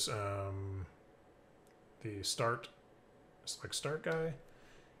use the select start guy.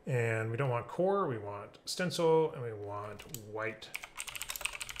 And we don't want core, we want stencil, and we want white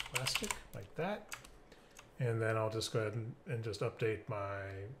plastic, like that. And then I'll just go ahead and just update my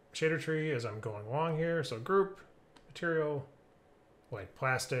shader tree as I'm going along here. So group, material, white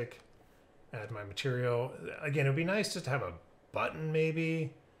plastic, add my material. Again, it would be nice just to have a button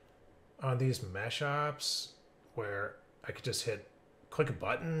maybe on these mesh ops where I could just click a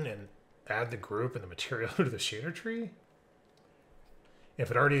button and add the group and the material to the shader tree. If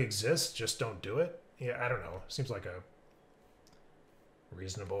it already exists, just don't do it. Yeah, I don't know. Seems like a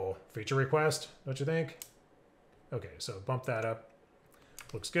reasonable feature request, don't you think? Okay, so bump that up.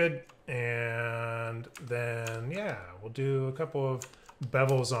 Looks good. And then, yeah, we'll do a couple of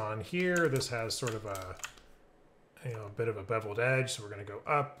bevels on here. This has sort of a bit of a beveled edge. So we're going to go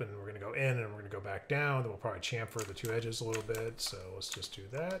up and we're going to go in and we're going to go back down. Then we'll probably chamfer the two edges a little bit. So let's just do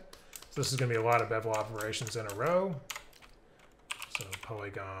that. So this is going to be a lot of bevel operations in a row. So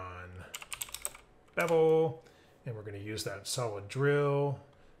polygon, bevel, and we're going to use that solid drill.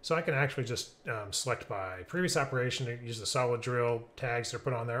 So I can actually just select by previous operation to use the solid drill tags that are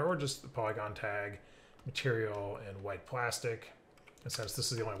put on there, or just the polygon tag, material, and white plastic. And since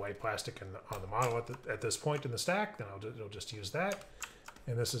this is the only white plastic on the model at this point in the stack, then it'll just use that.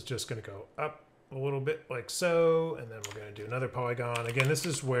 And this is just going to go up a little bit like so, and then we're going to do another polygon. Again, this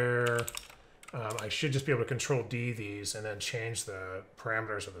is where I should just be able to control D these and then change the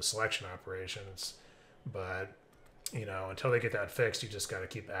parameters of the selection operations. But, you know, until they get that fixed, you just got to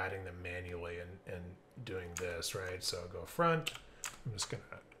keep adding them manually and doing this, right? So go front. I'm just going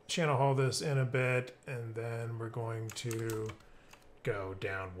to channel haul this in a bit, and then we're going to go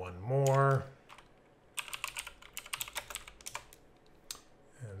down one more.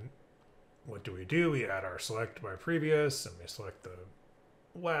 And what do? We add our select by previous, and we select the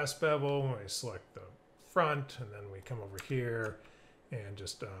last bevel, and we select the front, and then we come over here and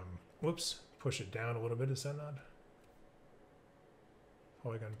just, whoops, push it down a little bit. Is that not?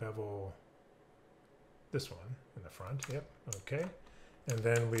 Polygon bevel, this one in the front, yep, okay. And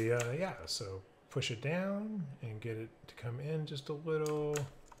then we, yeah, so push it down and get it to come in just a little.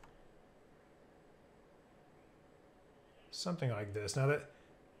 Something like this. Now that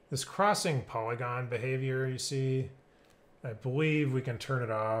this crossing polygon behavior, you see, I believe we can turn it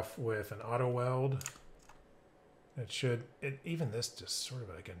off with an auto weld. Even this just sort of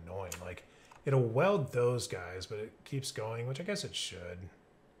like annoying. Like it'll weld those guys, but it keeps going, which I guess it should.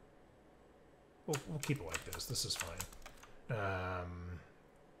 We'll keep it like this. This is fine. Let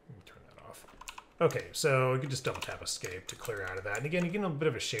me turn that off. Okay, so you can just double tap escape to clear out of that. And again, you get a bit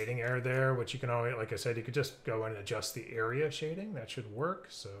of a shading error there, which you can always, like I said, you could just go in and adjust the area shading. That should work.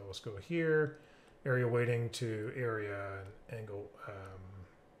 So let's go here. Area weighting to area and angle.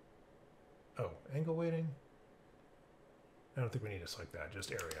 Angle weighting. I don't think we need to select that,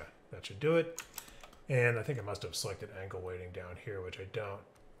 just area. That should do it. And I think I must have selected angle weighting down here, which I don't.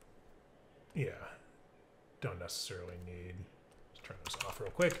 Yeah, don't necessarily need. Let's turn this off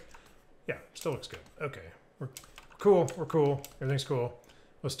real quick. Yeah, still looks good. Okay, we're cool. We're cool. Everything's cool.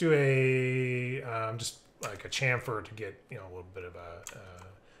 Let's do a just like a chamfer to get a little bit of a.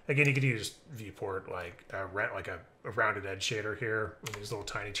 Again, you could use viewport like a rounded edge shader here with these little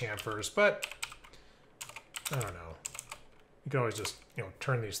tiny chamfers, but I don't know. You can always just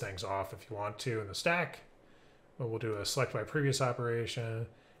turn these things off if you want to in the stack. But we'll do a select by previous operation.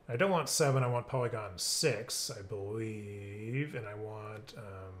 I don't want 7. I want polygon 6, I believe, and I want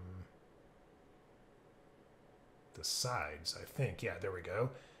the sides. I think, yeah, there we go.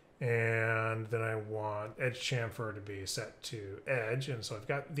 And then I want edge chamfer to be set to edge. And so I've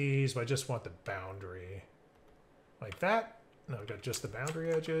got these, but I just want the boundary like that. Now I've got just the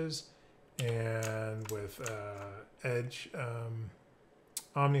boundary edges. And with edge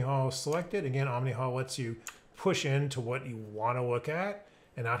OmniHaul selected. Again, OmniHaul lets you push into what you want to look at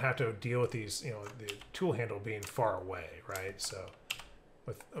and not have to deal with these, you know, the tool handle being far away, right? So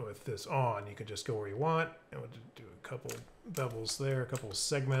with this on, you can just go where you want, and we'll just do a couple bevels there, a couple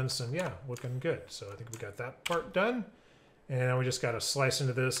segments, and yeah, looking good. So I think we got that part done. And we just got to slice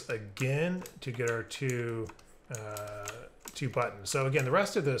into this again to get our two buttons. So again, the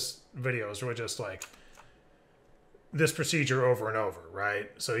rest of this video is really just like this procedure over and over, right?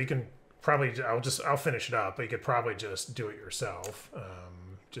 So you can probably, I'll finish it up, but you could probably just do it yourself.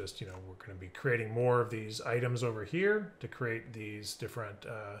 Just, you know, we're going to be creating more of these items over here to create these different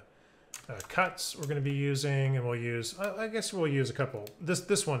cuts we're going to be using, and we'll use, I guess we'll use a couple.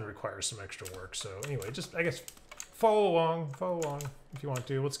 This one requires some extra work. So anyway, just, I guess, follow along if you want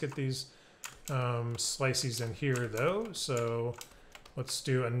to. Let's get these slices in here though. So let's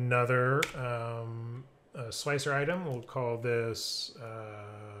do another slicer item. We'll call this,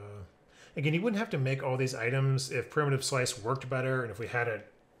 again, you wouldn't have to make all these items if primitive slice worked better and if we had an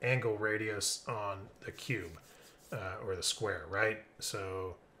angle radius on the cube or the square, right?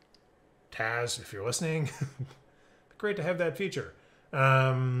 So Taz, if you're listening, great to have that feature.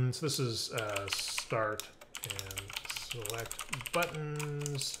 So this is start and select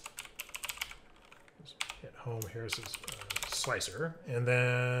buttons. Just hit home here. This is slicer. And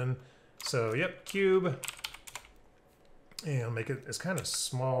then, so yep, cube. And I'll make it as kind of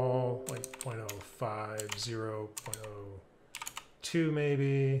small, like 0.05, 0.02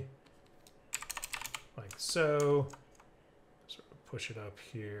 maybe. Like so. Sort of push it up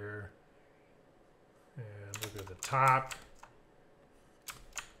here. And look at the top.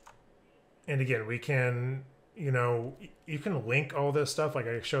 And again, we can, you know, you can link all this stuff like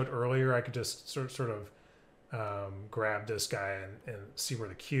I showed earlier. I could just sort of grab this guy and see where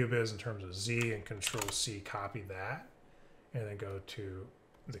the cube is in terms of Z and Control C, copy that, and then go to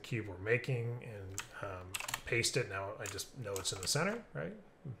the cube we're making and paste it. Now I just know it's in the center, right?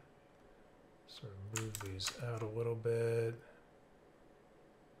 Sort of move these out a little bit.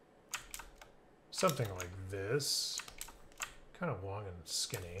 Something like this. Kind of long and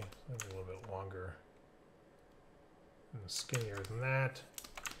skinny. Maybe a little bit longer and skinnier than that.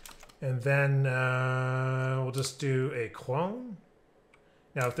 And then we'll just do a clone.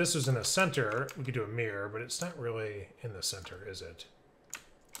 Now, if this was in the center, we could do a mirror, but it's not really in the center, is it?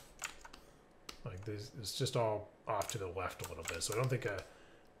 Like this, it's just all off to the left a little bit. So I don't think a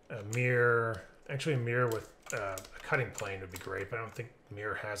mirror, actually a mirror with a cutting plane would be great, but I don't think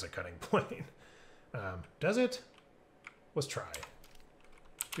mirror has a cutting plane. Does it? Let's try.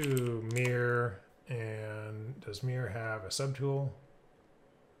 Do mirror, and does mirror have a subtool?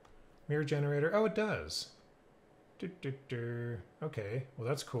 Mirror generator. Oh, it does. Okay, well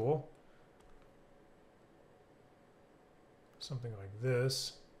that's cool. Something like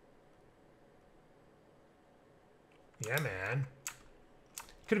this. Yeah, man.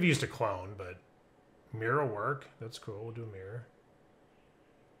 Could have used a clone, but mirror will work. That's cool. We'll do a mirror.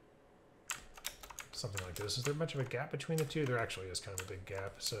 Something like this. Is there much of a gap between the two? There actually is kind of a big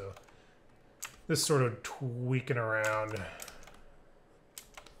gap. So this sort of tweaking around.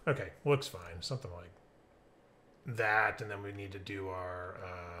 Okay, looks fine. Something like that. And then we need to do our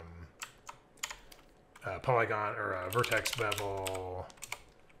polygon or vertex bevel.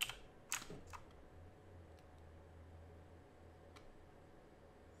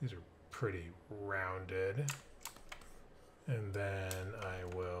 These are pretty rounded. And then I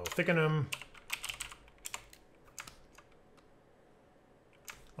will thicken them.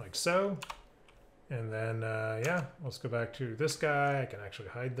 Like so. And then, yeah, let's go back to this guy. I can actually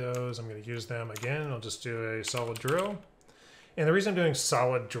hide those. I'm going to use them again. I'll just do a solid drill. And the reason I'm doing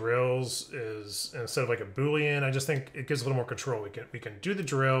solid drills is instead of like a Boolean, I just think it gives a little more control. We can do the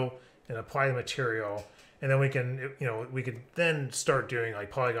drill and apply the material. And then we can, you know, we could then start doing like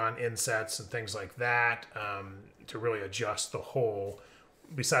polygon insets and things like that to really adjust the whole,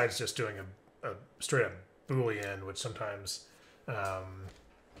 besides just doing a straight up Boolean, which sometimes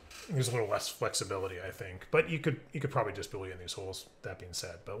there's a little less flexibility, I think. But you could probably just Boolean these holes, that being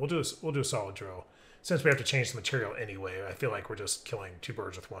said. But we'll do a solid drill. Since we have to change the material anyway, I feel like we're just killing two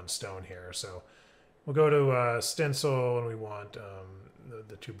birds with one stone here. So we'll go to stencil, and we want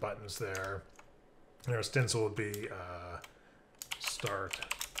the two buttons there. And our stencil would be start,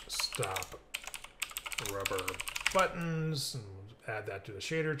 stop, rubber buttons. And we'll add that to the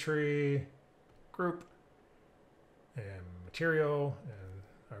shader tree, group, and material. And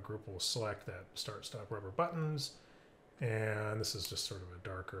our group will select that start, stop, rubber buttons. And this is just sort of a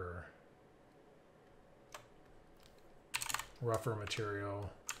darker, rougher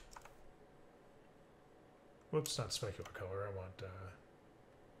material. Whoops, not specular color. I want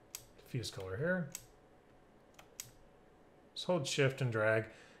diffuse color here. Just hold shift and drag.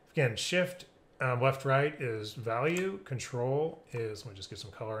 Again, shift left right is value, control is, let me just get some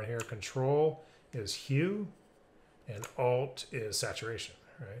color in here, control is hue, and alt is saturation,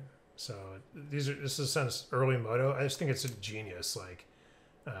 right? So this is since early MODO. I just think it's a genius, like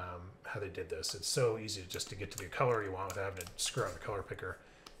how they did this. It's so easy just to get to the color you want without having to screw out the color picker.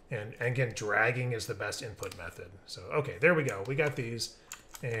 And again, dragging is the best input method. So, okay, there we go. We got these.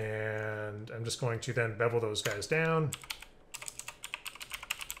 And I'm just going to then bevel those guys down.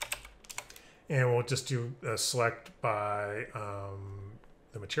 And we'll just do a select by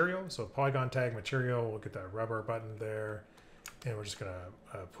the material. So polygon tag material, we'll get that rubber button there. And we're just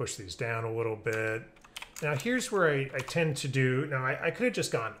gonna push these down a little bit. Now here's where I tend to do, now I could have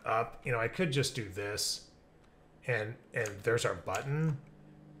just gone up, you know, I could just do this and there's our button.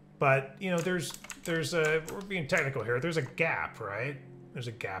 But, you know, there's a, we're being technical here, there's a gap, right? There's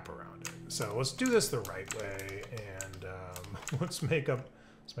a gap around it. So let's do this the right way and let's make a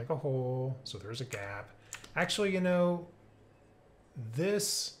hole. So there's a gap. Actually, you know,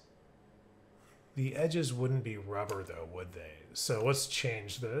 the edges wouldn't be rubber though, would they? So let's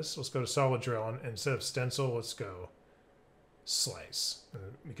change this. Let's go to solid drill and instead of stencil, let's go slice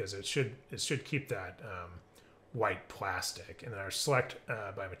because it should keep that white plastic. And then our select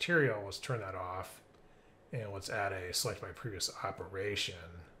by material, let's turn that off and let's add a select by previous operation,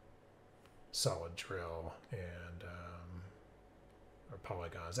 solid drill, and our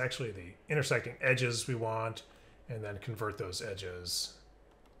polygons. Actually, the intersecting edges we want, and then convert those edges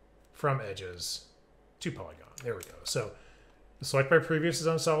from edges to polygon. There we go. So the select by previous is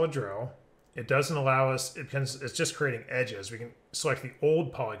on solid drill. It doesn't allow us, it's just creating edges. We can select the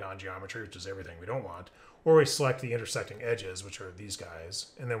old polygon geometry, which is everything we don't want, or we select the intersecting edges, which are these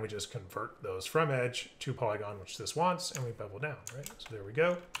guys, and then we just convert those from edge to polygon, which this wants, and we bevel down, right? So there we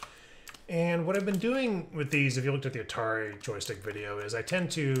go. And what I've been doing with these, if you looked at the Atari joystick video, is I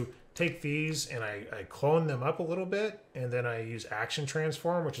tend to take these and I clone them up a little bit, and then I use action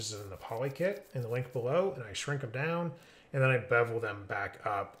transform, which is in the poly kit in the link below, and I shrink them down, and then I bevel them back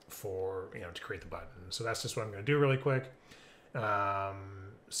up for, you know, to create the button. So that's just what I'm going to do really quick.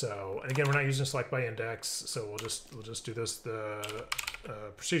 So, and again, we're not using select by index, so we'll just do this the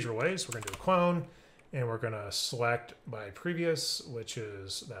procedural ways. We're going to do a clone, and we're going to select by previous, which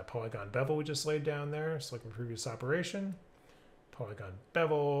is that polygon bevel we just laid down there. Select the previous operation, polygon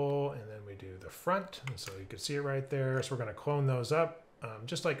bevel, and then we do the front. And so you can see it right there. So we're going to clone those up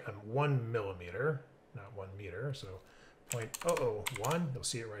just like on 1 millimeter, not 1 meter. So 0.001, you'll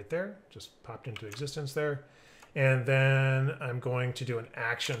see it right there. Just popped into existence there. And then I'm going to do an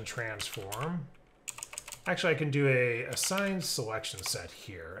action transform. Actually, I can do a assigned selection set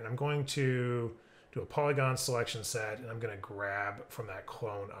here. And I'm going to do a polygon selection set, and I'm going to grab from that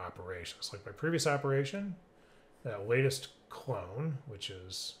clone operation. So like my previous operation, that latest clone, which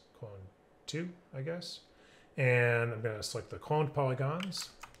is clone 2, I guess. And I'm going to select the cloned polygons,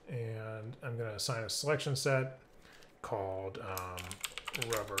 and I'm going to assign a selection set called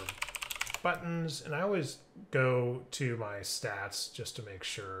rubber buttons. And I always go to my stats just to make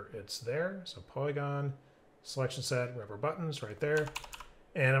sure it's there. So polygon, selection set, rubber buttons right there.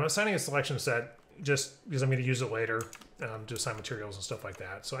 And I'm assigning a selection set just because I'm going to use it later to assign materials and stuff like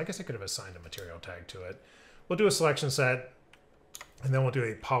that. So I guess I could have assigned a material tag to it. We'll do a selection set, and then we'll do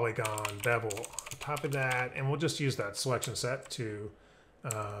a polygon bevel on top of that, and we'll just use that selection set to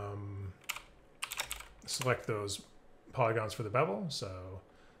select those polygons for the bevel. So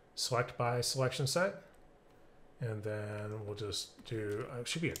select by selection set, and then we'll just do, it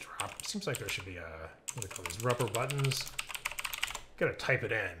should be a drop. It seems like there should be a, what do they call these, rubber buttons. Gotta type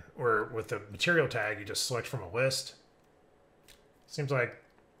it in, or with the material tag, you just select from a list. Seems like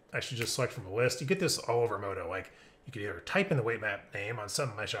I should just select from a list. You get this all over MODO. Like you could either type in the weight map name on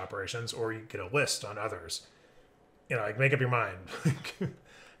some mesh operations, or you get a list on others. You know, like make up your mind. I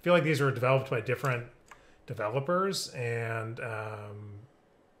feel like these were developed by different developers, and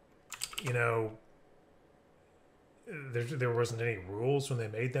you know, there wasn't any rules when they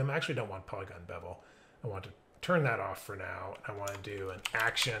made them. I actually don't want polygon bevel. I want to turn that off for now. I want to do an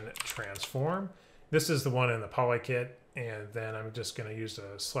action transform. This is the one in the poly kit, and then I'm just going to use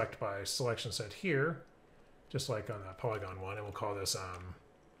a select by selection set here, just like on the polygon one, and we'll call this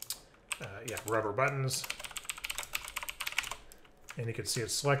yeah, rubber buttons. And you can see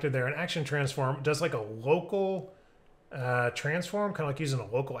it's selected there. An action transform does like a local transform, kind of like using a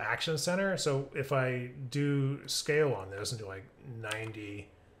local action center. So if I do scale on this and do like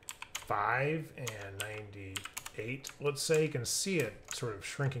 95 and 98, let's say, you can see it sort of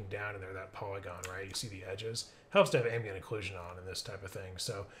shrinking down in there, that polygon, right? You see the edges. Helps to have ambient occlusion on in this type of thing.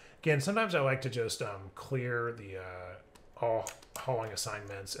 So again, sometimes I like to just clear the all hauling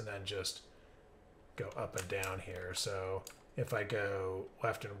assignments and then just go up and down here. So if I go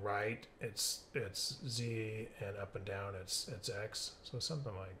left and right, it's Z, and up and down it's X. So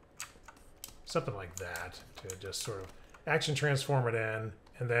something like that to just sort of action transform it in,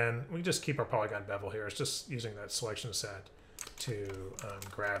 and then we just keep our polygon bevel here. It's just using that selection set to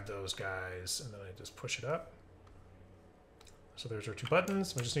grab those guys, and then I just push it up. So there's our two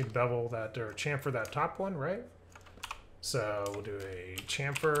buttons. We just need to bevel that or chamfer that top one, right? So we'll do a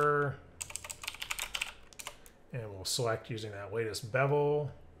chamfer, and we'll select using that latest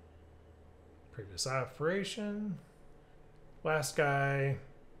bevel, previous operation, last guy,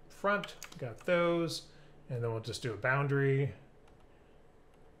 front, got those, and then we'll just do a boundary.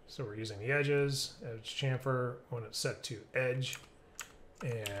 So we're using the edges, edge chamfer when it's set to edge,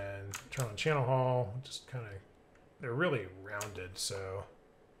 and turn on channel haul, just kind of, they're really rounded, so.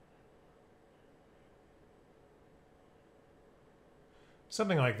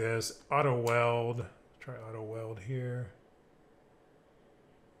 Something like this, auto weld, try auto weld here.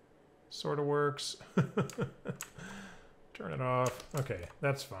 Sort of works. Turn it off. Okay,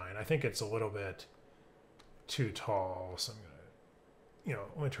 that's fine. I think it's a little bit too tall, so I'm gonna,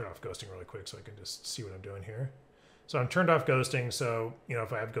 let me turn off ghosting really quick so I can just see what I'm doing here. So I'm turned off ghosting, so,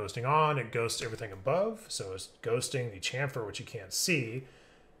 if I have ghosting on, it ghosts everything above. So it's ghosting the chamfer, which you can't see.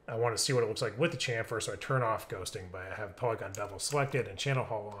 I want to see what it looks like with the chamfer, so I turn off ghosting by I have polygon bevel selected and channel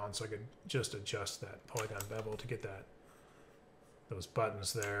haul on, so I could just adjust that polygon bevel to get those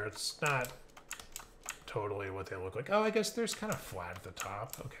buttons there. It's not totally what they look like. Oh, I guess there's kind of flat at the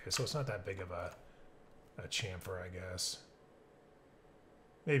top. Okay, so it's not that big of a chamfer, I guess.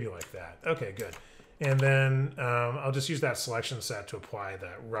 Maybe like that. Okay, good. And then I'll just use that selection set to apply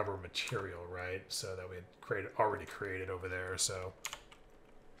that rubber material, right? So that we had already created over there. So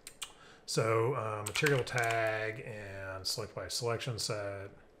material tag and select by selection set.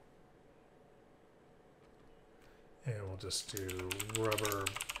 And we'll just do rubber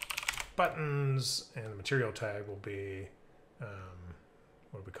buttons, and the material tag will be,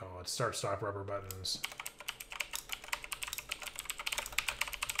 what do we call it? Start, stop rubber buttons.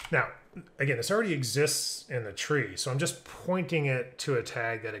 Now, again, this already exists in the tree, so I'm just pointing it to a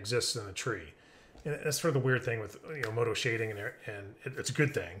tag that exists in the tree. And that's sort of the weird thing with MODO shading, and it's a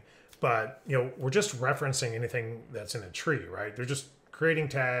good thing. But we're just referencing anything that's in a tree, right? They're just creating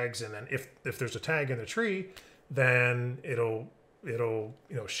tags, and then if there's a tag in the tree, then it'll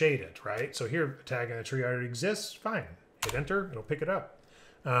shade it, right? So here, a tag in the tree already exists. Fine, hit enter, it'll pick it up.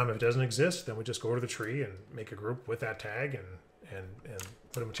 If it doesn't exist, then we just go to the tree and make a group with that tag and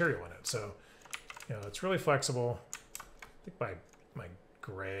put a material in it. So, it's really flexible. I think my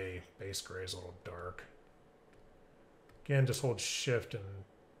gray, base gray is a little dark. Again, just hold shift and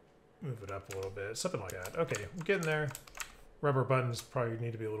move it up a little bit, something like that. Okay, I'm getting there. Rubber buttons probably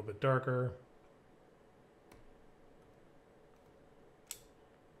need to be a little bit darker.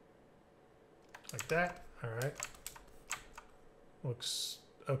 Like that, all right. Looks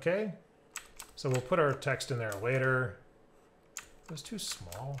okay. So we'll put our text in there later. Those too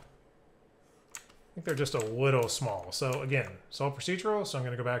small. I think they're just a little small. So again, it's all procedural. So I'm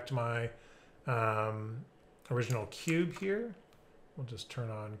going to go back to my original cube here. We'll just turn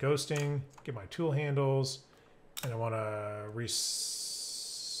on ghosting, get my tool handles, and I want to resize.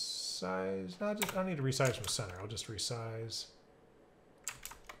 No, I don't need to resize from center. I'll just resize.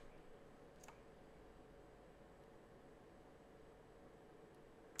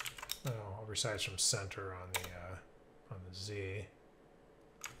 No, I'll resize from center on the Z.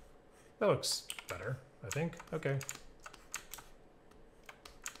 That looks better, I think. Okay.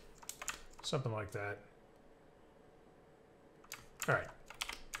 Something like that. All right.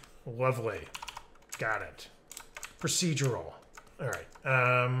 Lovely. Got it. Procedural. All right.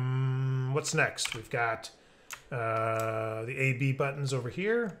 What's next? We've got the A-B buttons over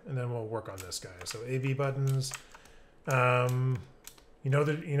here, and then we'll work on this guy. So A-B buttons. You know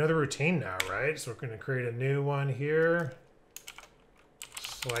the routine now, right? So we're going to create a new one here.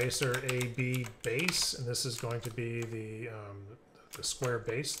 Slicer AB base, and this is going to be the square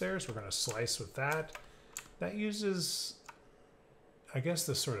base there. So we're going to slice with that. That uses, I guess,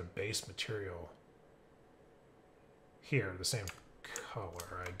 this sort of base material here, the same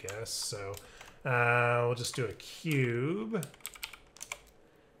color, I guess. So we'll just do a cube,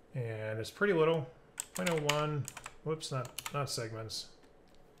 and it's pretty little, 0.01. Whoops, not segments.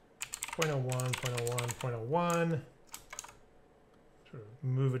 0.01, 0.01, 0.01. Sort of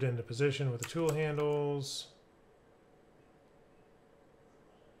move it into position with the tool handles.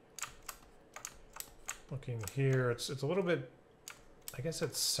 Looking here, it's a little bit, I guess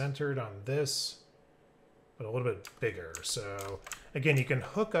it's centered on this, but a little bit bigger. So again, you can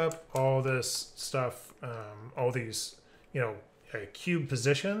hook up all this stuff, all these, cube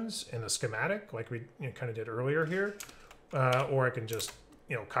positions in the schematic like we kind of did earlier here, or I can just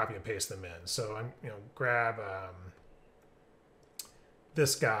copy and paste them in. So I'm grab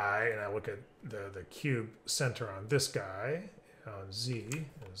this guy and I look at the cube center on this guy on Z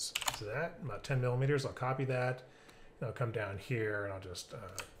is that about 10 millimeters. I'll copy that. And I'll come down here and I'll just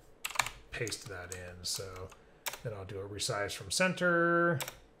paste that in. So then I'll do a resize from center,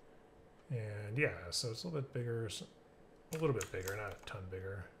 and yeah, so it's a little bit bigger, not a ton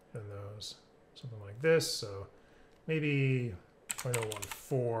bigger than those. Something like this. So maybe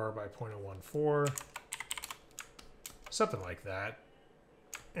 0.014 by 0.014, something like that.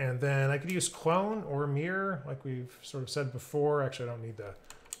 And then I could use clone or mirror, like we've sort of said before. Actually, I don't need the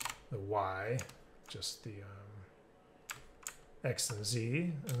Y, just the X and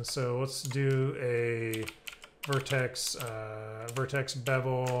Z. And so let's do a vertex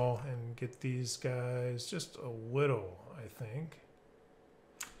bevel and get these guys just a little, I think.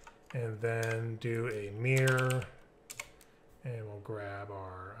 And then do a mirror, and we'll grab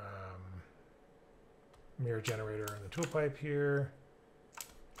our mirror generator in the tool pipe here.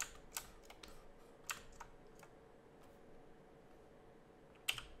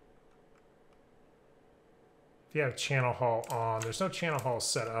 If you have channel hall on, there's no channel hall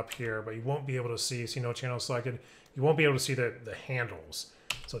set up here, but you won't be able to see no channel selected. You won't be able to see the handles.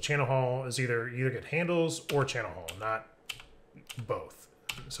 So channel hall is either get handles or channel hall, not both.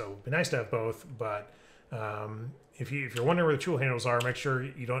 So it'd be nice to have both, but if you're wondering where the tool handles are, make sure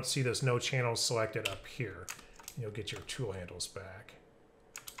you don't see this no channels selected up here. You'll get your tool handles back.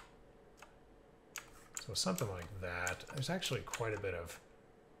 So something like that. There's actually quite a bit of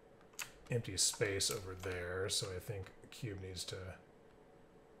empty space over there, so I think the cube needs to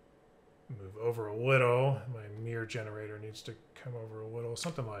move over a little. My mirror generator needs to come over a little,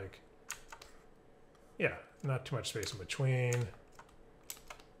 something like, yeah, not too much space in between.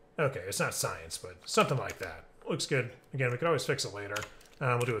 Okay, it's not science, but something like that. Looks good. Again, we could always fix it later.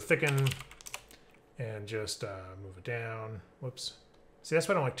 We'll do a thicken and just move it down. Whoops. See, that's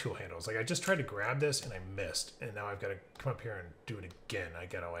why I don't like tool handles. Like, I just tried to grab this and I missed, and now I've got to come up here and do it again. I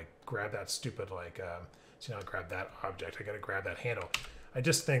got to, like, grab that stupid, like, see, now I grab that object. I got to grab that handle. I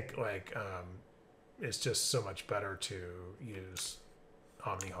just think, like, it's just so much better to use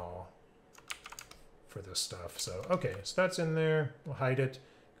OmniHall for this stuff. So, okay, so that's in there. We'll hide it.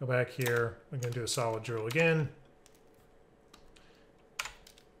 Go back here. We're going to do a solid drill again.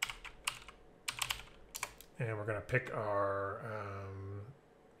 And we're going to pick our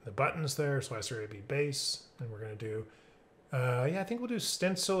the buttons there, slicer A, B, base, and we're going to do, yeah, I think we'll do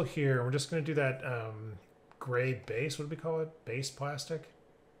stencil here. We're just going to do that gray base. What do we call it? Base plastic?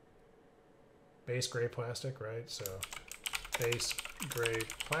 Base gray plastic, right? So base gray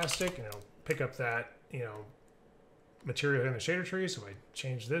plastic, and it'll pick up that, material in the shader tree. So if I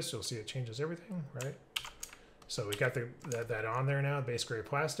change this, you'll see it changes everything, right? So we got that on there now, base gray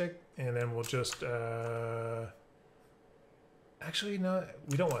plastic, and then we'll just, actually, no,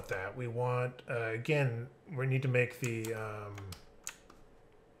 we don't want that. We want, again, we need to make the,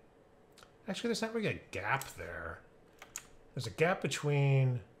 actually, there's not really a gap there. There's a gap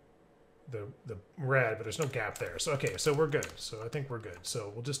between the red, but there's no gap there. So, okay, so we're good. So I think we're good.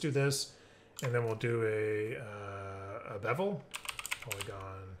 So we'll just do this, and then we'll do a bevel,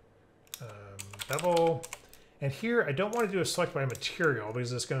 polygon, bevel. And here, I don't want to do a select by material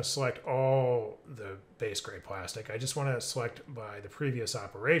because it's going to select all the base gray plastic. I just want to select by the previous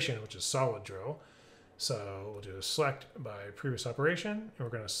operation, which is solid drill. So we'll do a select by previous operation, and we're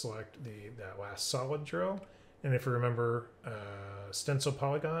going to select that last solid drill. And if you remember, stencil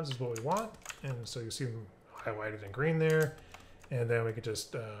polygons is what we want. And so you see them highlighted in green there. And then we could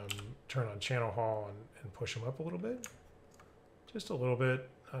just turn on channel hall and push them up a little bit. Just a little bit,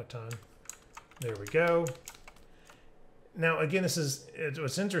 not a ton. There we go. Now, again,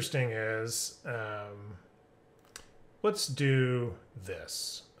 what's interesting is, let's do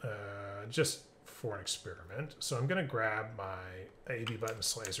this just for an experiment. So I'm going to grab my AB button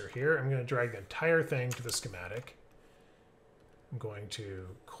slicer here. I'm going to drag the entire thing to the schematic. I'm going to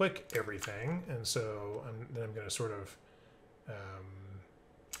click everything, and so then I'm going to sort of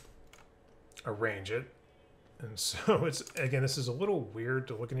arrange it. And so again, this is a little weird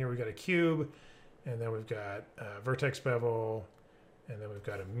to look in here. We've got a cube. And then we've got vertex bevel, and then we've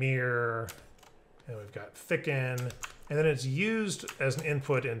got a mirror, and we've got thicken, and then it's used as an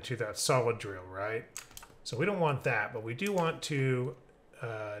input into that solid drill, right? So we don't want that, but we do want to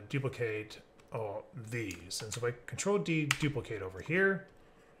duplicate all these. And so if I Control D, duplicate over here,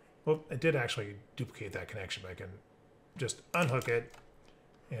 well, it did actually duplicate that connection, but I can just unhook it,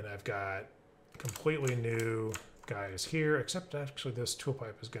 and I've got completely new guys here, except actually this tool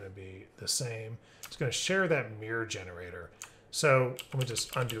pipe is going to be the same. It's going to share that mirror generator. So let me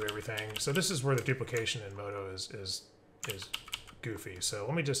just undo everything. So this is where the duplication in MODO is goofy. So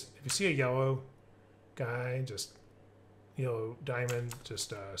let me just, if you see a yellow guy, just yellow diamond,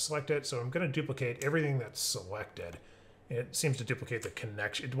 just select it. So I'm going to duplicate everything that's selected. It seems to duplicate the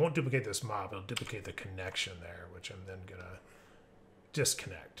connection. It won't duplicate this mob. It'll duplicate the connection there, which I'm then going to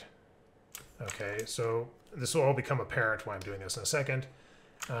disconnect. Okay, so this will all become apparent why I'm doing this in a second.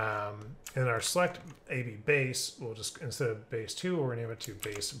 In our select AB base, we'll just, instead of base 2, we're going to name it to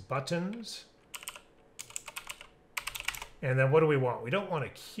base buttons. And then what do we want? We don't want a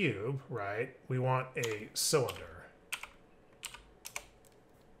cube, right? We want a cylinder.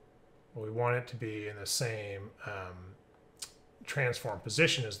 Well, we want it to be in the same transform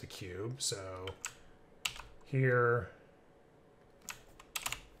position as the cube. So here,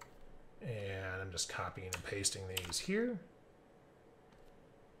 and I'm just copying and pasting these here.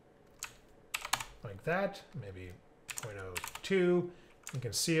 Like that, maybe 0.02. You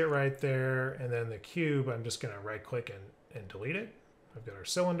can see it right there. And then the cube, I'm just going to right click and delete it. I've got our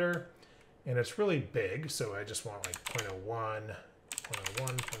cylinder, and it's really big, so I just want like 0.01,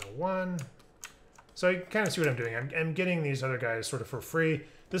 0.01, 0.01. So you kind of see what I'm doing. I'm getting these other guys sort of for free.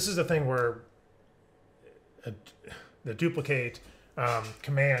 This is the thing where the duplicate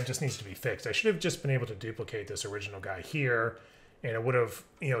command just needs to be fixed. I should have just been able to duplicate this original guy here, and it would have,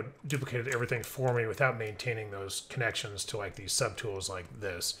 duplicated everything for me without maintaining those connections to like these subtools like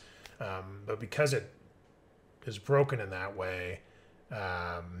this. But because it is broken in that way,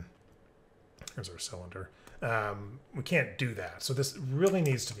 here's our cylinder. We can't do that. So this really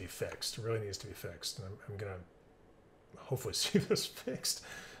needs to be fixed. Really needs to be fixed. And I'm going to hopefully see this fixed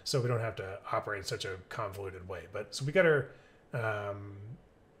so we don't have to operate in such a convoluted way. But so we got our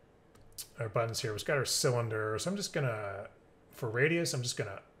buttons here. We've got our cylinder. So I'm just going to, for radius, I'm just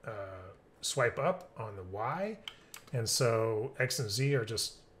going to swipe up on the Y. And so X and Z are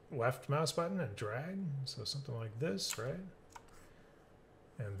just left mouse button and drag. So something like this, right?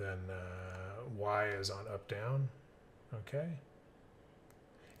 And then Y is on up, down. Okay.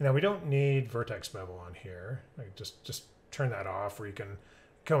 Now we don't need vertex bevel on here. I just turn that off, or you can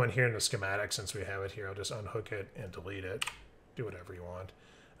go in here in the schematic since we have it here. I'll just unhook it and delete it. Do whatever you want.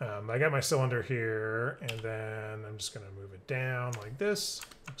 I got my cylinder here, and then I'm just going to move it down like this.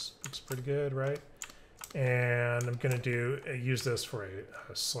 Looks pretty good, right? And I'm going to use this for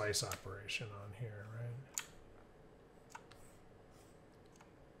a slice operation on here, right?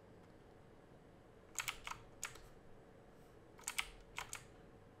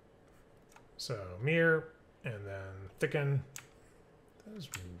 So mirror, and then thicken. That is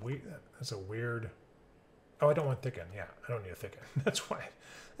weird. That's a weird. Oh, I don't want thicken. Yeah, I don't need a thicken. That's why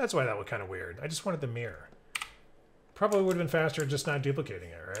that looked kind of weird. I just wanted the mirror. Probably would have been faster just not duplicating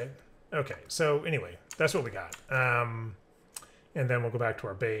it, right? Okay, so anyway, that's what we got. And then we'll go back to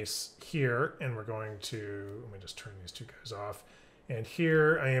our base here, and we're going to, let me just turn these two guys off. And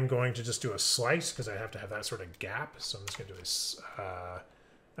here I am going to just do a slice because I have to have that sort of gap. So I'm just going to do this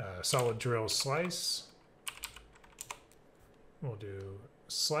solid drill slice. We'll do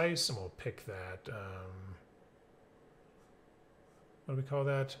slice, and we'll pick that. What do we call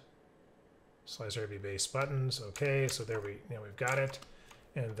that? Slice RB base buttons. Okay, so there now we've got it.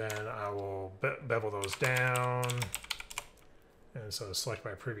 And then I will bevel those down. And so select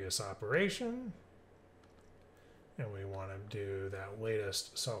my previous operation. And we want to do that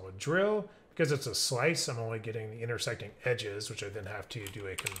latest solid drill. Because it's a slice, I'm only getting the intersecting edges, which I then have to do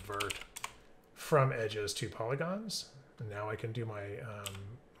a convert from edges to polygons. And now I can do my,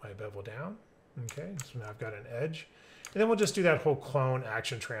 my bevel down. Okay, so now I've got an edge. And then we'll just do that whole clone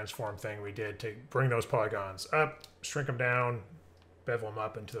action transform thing we did to bring those polygons up, shrink them down, bevel them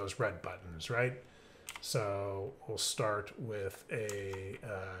up into those red buttons, right? So we'll start with a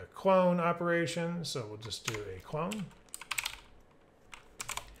clone operation. So we'll just do a clone.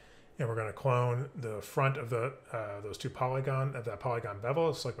 And we're going to clone the front of the those two that polygon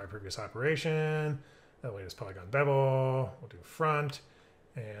bevel. Select my previous operation, that latest polygon bevel. We'll do front.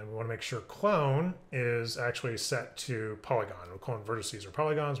 And we want to make sure clone is actually set to polygon. We'll clone vertices or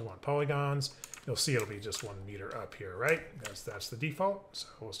polygons. We want polygons. You'll see it'll be just 1 meter up here, right? That's the default. So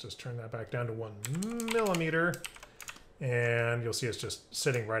let's just turn that back down to 1 millimeter. And you'll see it's just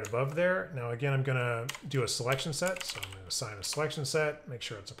sitting right above there. Now again, I'm going to do a selection set. So I'm going to assign a selection set, make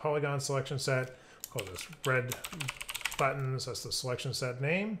sure it's a polygon selection set. We'll call this red buttons. That's the selection set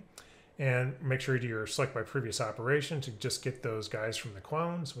name. and make sure you do your select by previous operation to just get those guys from the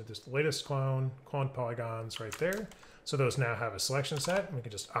clones with this latest clone polygons right there. So those now have a selection set, and we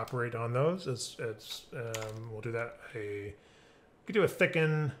can just operate on those. We'll do that. We could do a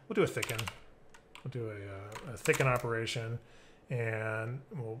thicken. We'll do a thicken. We'll do a thicken operation, and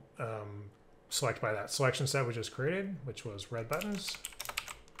we'll select by that selection set we just created, which was red buttons.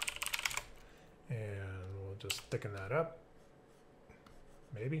 And we'll just thicken that up.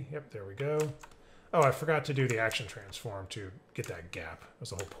 Maybe. Yep, there we go. Oh, I forgot to do the action transform to get that gap.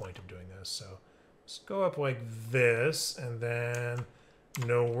 That's the whole point of doing this. So let's go up like this, and then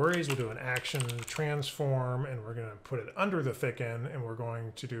no worries. We'll do an action transform, and we're going to put it under the thicken, and we're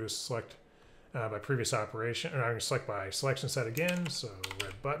going to do a select by previous operation, and I'm going to select by selection set again. So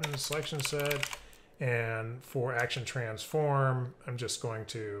red button, selection set. And for action transform, I'm just going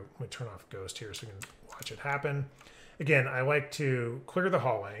to, let me turn off ghost here so we can watch it happen. Again, I like to clear the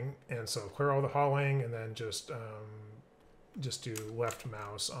hauling, and so clear all the hauling, and then just do left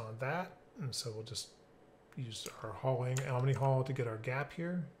mouse on that. And so we'll just use our hauling, Omni haul, to get our gap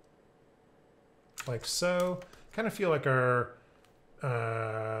here, like so. Kind of feel like our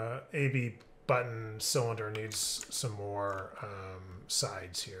AB button cylinder needs some more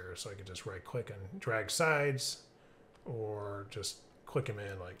sides here, so I can just right click and drag sides, or just click them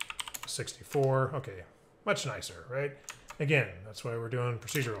in like 64. Okay, much nicer, right? Again, that's why we're doing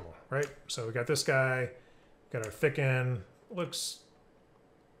procedural, right? So we got this guy, got our thicken, looks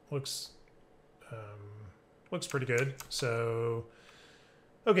pretty good. So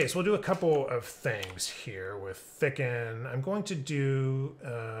okay, so we'll do a couple of things here with thicken. I'm going to do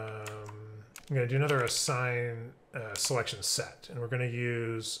another assign selection set, and we're going to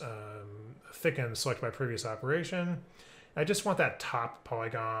use thicken select by previous operation. I just want that top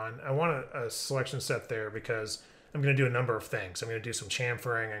polygon. I want a selection set there because I'm going to do a number of things. I'm going to do some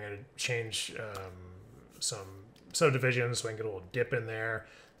chamfering. I'm going to change some subdivisions so I can get a little dip in there.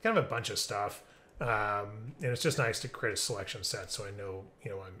 Kind of a bunch of stuff. And it's just nice to create a selection set so I know,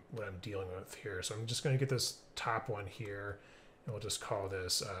 what I'm dealing with here. So I'm just going to get this top one here, and we'll just call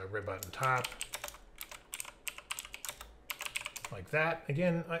this red button top. Like that.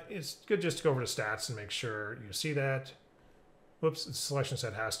 Again, it's good just to go over to stats and make sure you see that. Whoops, the selection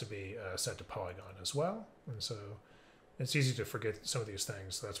set has to be set to polygon as well. And so it's easy to forget some of these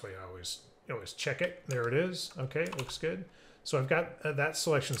things. So that's why you always check it. There it is. Okay, looks good. So I've got that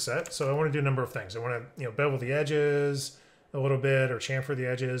selection set. So I want to do a number of things. I want to bevel the edges a little bit or chamfer the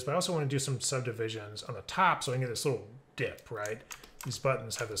edges, but I also want to do some subdivisions on the top so I can get this little dip, right? These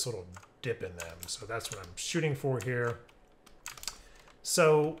buttons have this little dip in them. So that's what I'm shooting for here.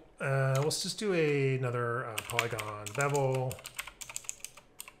 So let's just do another polygon bevel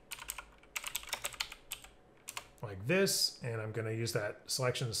like this, and I'm going to use that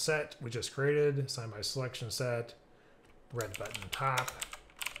selection set we just created, assign by selection set, red button top.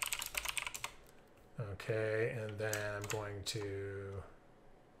 Okay, and then I'm going to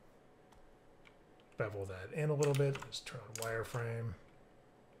bevel that in a little bit. Just turn on wireframe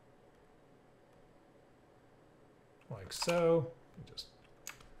like so. Just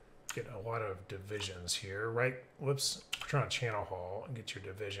get a lot of divisions here, right? Whoops, turn on channel haul and get your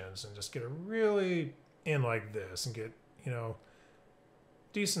divisions and just get a really in like this and get,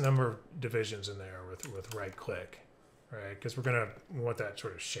 decent number of divisions in there with right click, right? Because we're gonna want that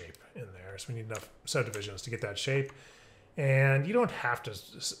sort of shape in there. So we need enough subdivisions to get that shape. And you don't have to,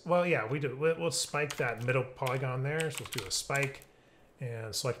 well, yeah, we do. Let's spike that middle polygon there. So let's do a spike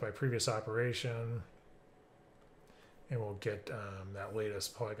and select by previous operation. And we'll get that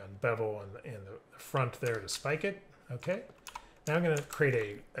latest polygon bevel in the front there to spike it. Okay. Now I'm going to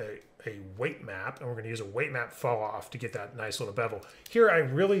create a weight map, and we're going to use a weight map fall off to get that nice little bevel. Here, I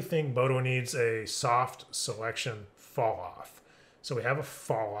really think MODO needs a soft selection fall off. So we have a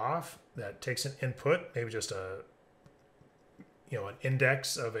fall off that takes an input, maybe just an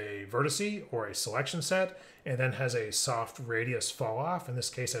index of a vertice or a selection set, and then has a soft radius fall off. In this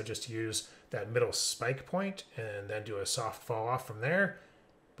case, I just use that middle spike point and then do a soft fall off from there.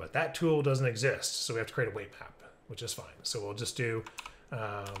 But that tool doesn't exist, so we have to create a weight map, which is fine. So we'll just do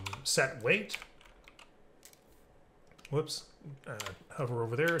set weight. Whoops, hover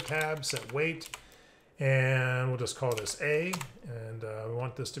over there, tab, set weight, and we'll just call this A, and we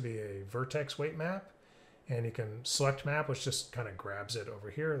want this to be a vertex weight map. And you can select map, which just kind of grabs it over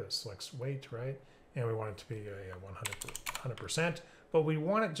here. That selects weight, right? And we want it to be a 100%. But we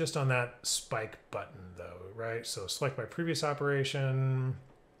want it just on that spike button, though, right? So select by previous operation.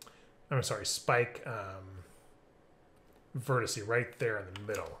 I'm sorry, spike vertice right there in the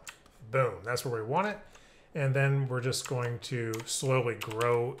middle. Boom, that's where we want it. And then we're just going to slowly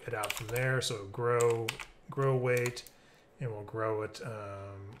grow it out from there. So grow weight, and we'll grow it.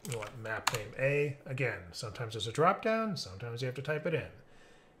 We want map name A. Again, sometimes there's a drop down, sometimes you have to type it in.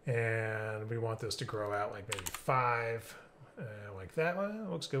 And we want this to grow out like maybe 5, like that one.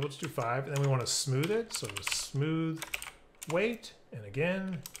 Looks good. Let's do 5. And then we want to smooth it. So smooth weight. And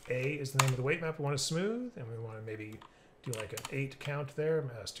again, A is the name of the weight map we want to smooth. And we want to maybe do like an 8 count there.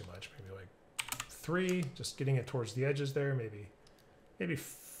 That's too much. Maybe like 3, just getting it towards the edges there. Maybe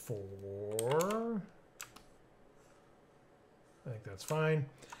 4. I think that's fine.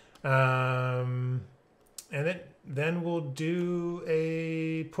 And then we'll do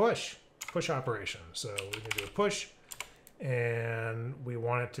a push operation. So we can do a push, and we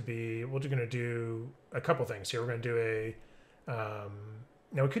want it to be. We're going to do a couple things here. We're going to do a.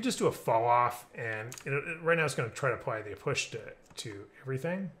 Now we could just do a fall off, and right now it's going to try to apply the push to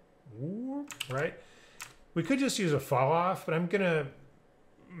everything. Right? We could just use a fall off, but I'm going to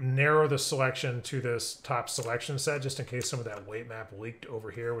narrow the selection to this top selection set just in case some of that weight map leaked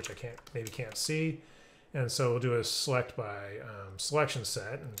over here, which I can't see. And so we'll do a select by selection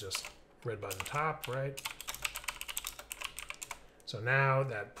set and just red button top, right? So now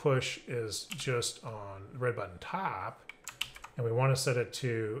that push is just on red button top, and we want to set it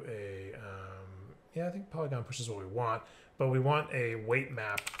to a, yeah, I think polygon push is what we want, but we want a weight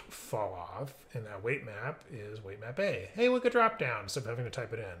map fall off, and that weight map is weight map A. Hey, look, a drop down instead of having to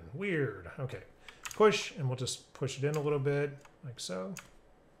type it in. Weird. Okay, push, and we'll just push it in a little bit like so.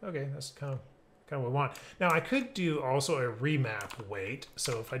 Okay, that's kind of what we want. Now I could do also a remap weight.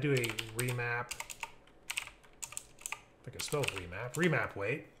 So if I do a remap, if I can spell remap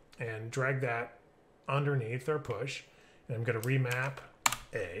weight, and drag that underneath our push, and I'm going to remap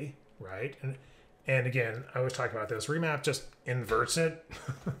A, right? And again, I always talk about this. Remap just inverts it.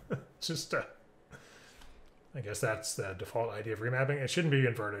 Just, I guess that's the default idea of remapping. It shouldn't be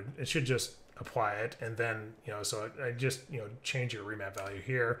inverted. It should just apply it, and then so I just change your remap value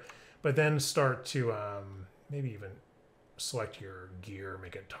here. But then start to maybe even select your gear,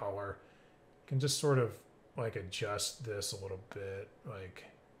 make it taller. You can just sort of like adjust this a little bit, like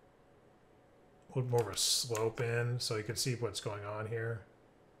a little more of a slope in so you can see what's going on here.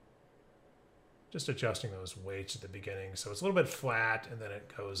 Just adjusting those weights at the beginning so it's a little bit flat and then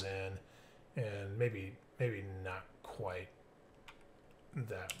it goes in, and maybe not quite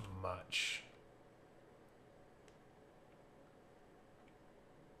that much.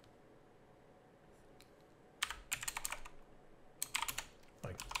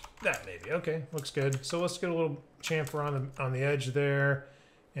 That maybe. Okay, looks good. So let's get a little chamfer on the edge there,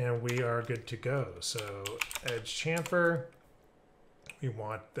 and we are good to go. So edge chamfer, we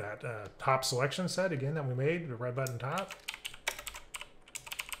want that top selection set again that we made, the red button top.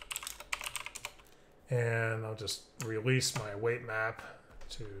 And I'll just release my weight map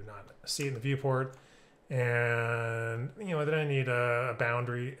to not see it in the viewport. And then I need a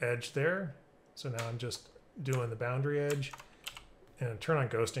boundary edge there. So now I'm just doing the boundary edge. And turn on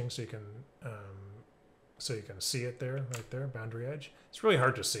ghosting so you can see it there, right there, boundary edge. It's really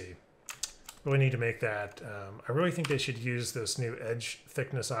hard to see. Really need to make that. I really think they should use this new edge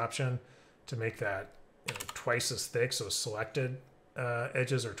thickness option to make that twice as thick. So selected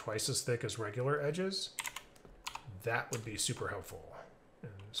edges are twice as thick as regular edges. That would be super helpful in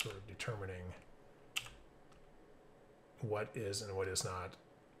sort of determining what is and what is not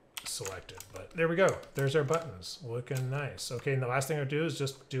selected. But there we go. There's our buttons looking nice. Okay, and the last thing I'll do is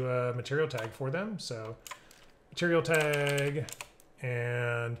just do a material tag for them. So material tag,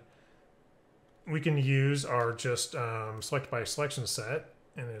 and we can use our just select by selection set,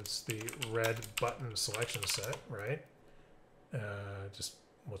 and it's the red button selection set, right?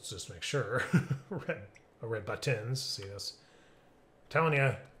 Let's just make sure red buttons. See this? Telling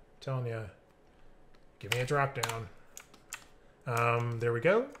you, give me a drop down. There we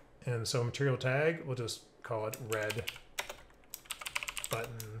go. And so material tag, we'll just call it red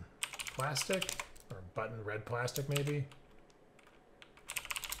button plastic, or button red plastic maybe.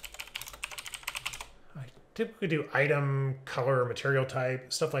 I typically do item, color, material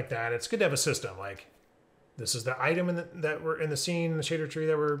type, stuff like that. It's good to have a system. Like this is the item that we're in the scene, the shader tree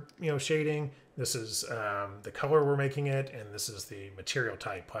that we're shading. This is the color we're making it, and this is the material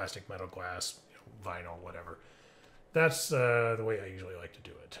type: plastic, metal, glass, vinyl, whatever. That's the way I usually like to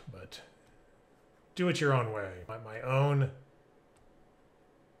do it, but do it your own way. My own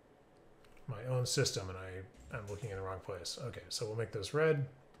system, and I'm looking in the wrong place. Okay, so we'll make this red,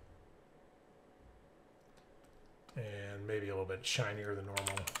 and maybe a little bit shinier than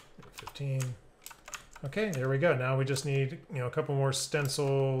normal. 15. Okay, there we go. Now we just need a couple more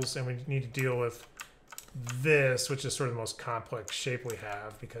stencils, and we need to deal with this, which is sort of the most complex shape we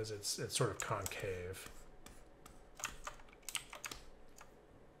have because it's sort of concave.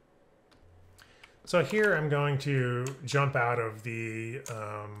 So here I'm going to jump out of the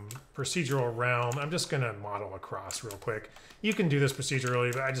procedural realm. I'm just going to model across real quick. You can do this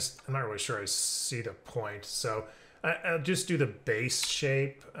procedurally, but I'm not really sure I see the point. So I'll just do the base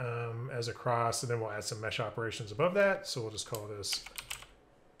shape as a cross, and then we'll add some mesh operations above that. So we'll just call this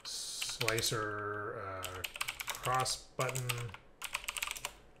slicer cross button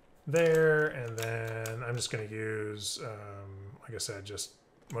there. And then I'm just going to use, like I said, just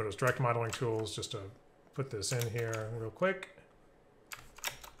MODO's direct modeling tools just to put this in here real quick.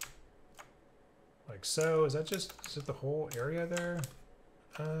 Like so. Is it the whole area there?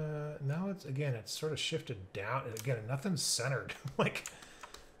 No, it's sort of shifted down. Again, nothing's centered. Like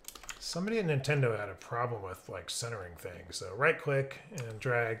somebody at Nintendo had a problem with like centering things. So right click and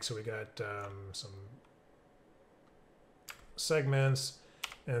drag. So we got some segments,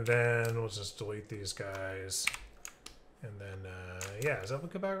 and then we'll just delete these guys. And then, yeah, does that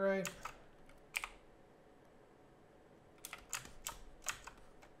look about right?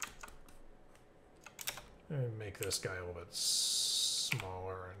 And make this guy a little bit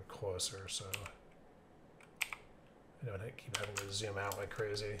smaller and closer, so I don't keep having to zoom out like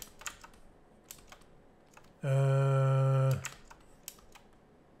crazy.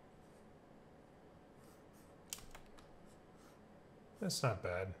 That's not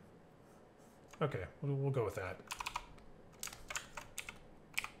bad. Okay, we'll go with that.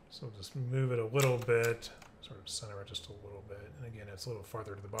 So we'll just move it a little bit, sort of center it just a little bit. And again, it's a little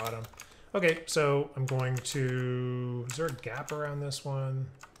farther to the bottom. Okay, so I'm going to, is there a gap around this one?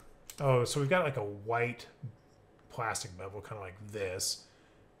 Oh, so we've got like a white plastic bevel, kind of like this,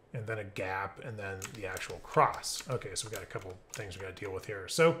 and then a gap, and then the actual cross. Okay, so we've got a couple things we got to deal with here.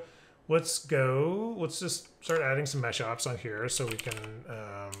 So let's just start adding some mesh ops on here so we can,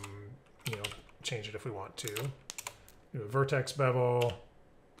 you know, change it if we want to. Do a vertex bevel.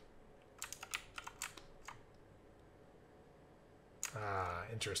 Ah,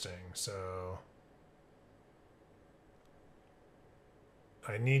 interesting. So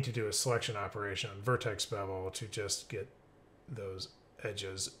I need to do a selection operation on vertex bevel to just get those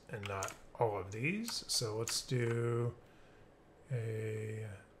edges and not all of these. So let's do a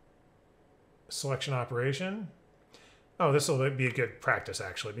selection operation. Oh, this will be a good practice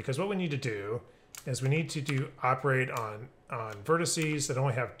actually, because what we need to do is we need to operate on vertices that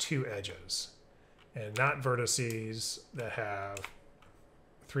only have 2 edges, and not vertices that have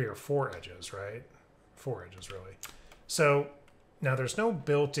 3 or 4 edges, right? 4 edges, really. So now there's no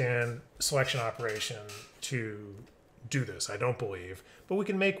built-in selection operation to do this, I don't believe, but we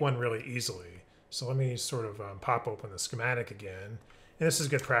can make one really easily. So let me sort of pop open the schematic again. And this is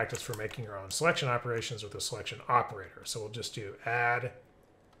good practice for making your own selection operations with a selection operator. So we'll just do add,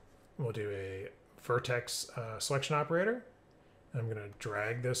 we'll do a vertex selection operator. I'm gonna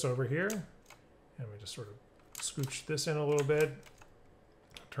drag this over here, and we just sort of scooch this in a little bit.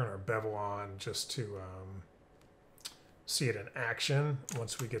 Turn our bevel on just to see it in action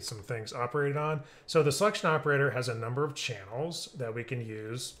once we get some things operated on. So the selection operator has a number of channels that we can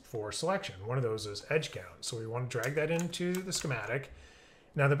use for selection. One of those is edge count. So we want to drag that into the schematic.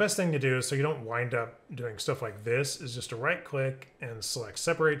 Now the best thing to do, so you don't wind up doing stuff like this, is just to right click and select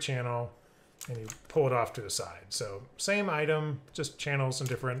separate channel, and you pull it off to the side. So same item, just channels in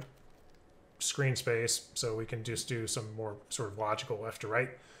different screen space, so we can just do some more sort of logical left to right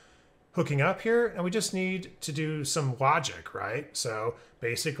hooking up here, and we just need to do some logic, right? So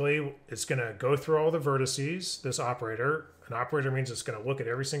basically it's going to go through all the vertices, this operator. An operator means it's going to look at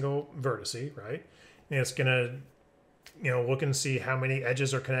every single vertice, right? And it's going to, you know, look and see how many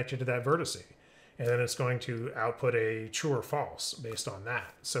edges are connected to that vertice, and then it's going to output a true or false based on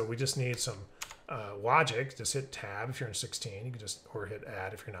that. So we just need some logic. Just hit tab if you're in 16, you can just, or hit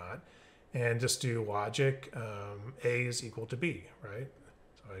add if you're not, and just do logic A is equal to B, right?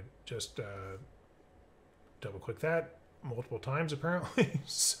 So I just double click that multiple times apparently.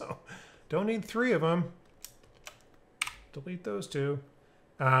 So don't need 3 of them. Delete those 2.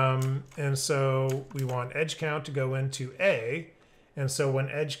 And so we want edge count to go into A. And so when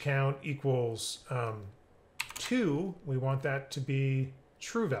edge count equals 2, we want that to be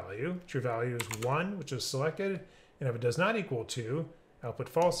true value. True value is 1, which is selected. And if it does not equal 2, output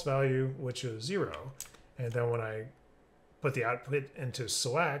false value, which is 0. And then when I put the output into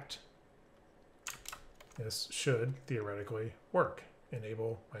select, this should theoretically work.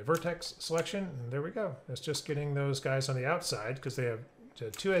 Enable my vertex selection, and there we go. It's just getting those guys on the outside because they have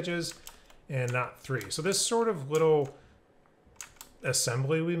 2 edges and not 3. So this sort of little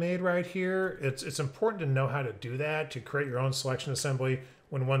assembly we made right here. It's important to know how to do that, to create your own selection assembly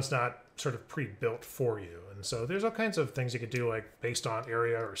when one's not sort of pre-built for you. And so there's all kinds of things you could do, like based on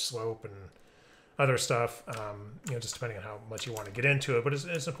area or slope and other stuff, you know, just depending on how much you want to get into it. But it's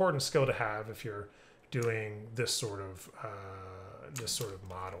an important skill to have if you're doing this sort of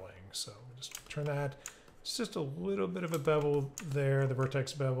modeling. So just turn that. It's just a little bit of a bevel there, the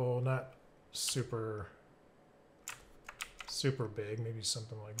vertex bevel, not super big, maybe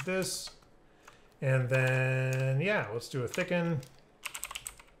something like this. And then, yeah, let's do a thicken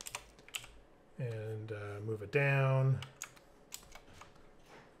and move it down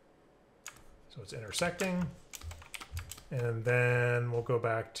so it's intersecting. And then we'll go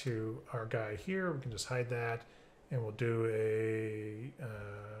back to our guy here. We can just hide that, and we'll do a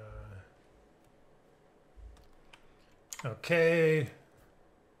okay,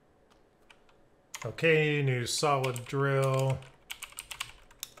 new solid drill,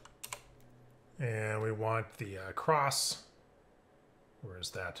 and we want the cross. Where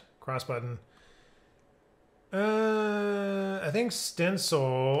is that cross button? I think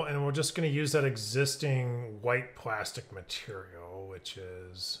stencil, and we're just going to use that existing white plastic material, which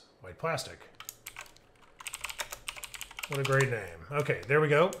is white plastic. What a great name. Okay, there we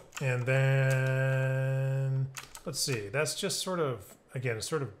go. And then let's see. That's just sort of, again,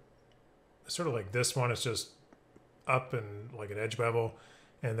 sort of like this one. It's just up and like an edge bevel,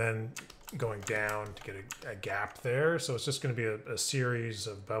 and then going down to get a gap there. So it's just going to be a series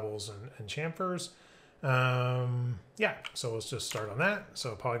of bevels and chamfers. Yeah, so let's just start on that.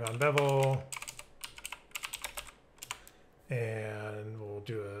 So polygon bevel, and we'll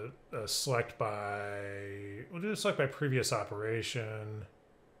do a select by, previous operation,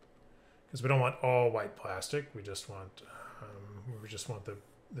 because we don't want all white plastic. We just want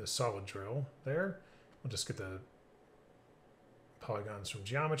the solid drill there. We'll just get the polygons from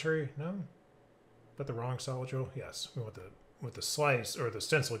geometry. No, but the wrong solid drill. Yes, we want with the slice, or the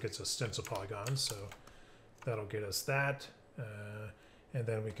stencil gets us stencil polygons. So that'll get us that, and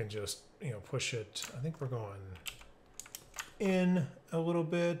then we can just, you know, push it. I think we're going in a little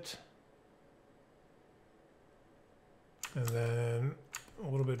bit, and then a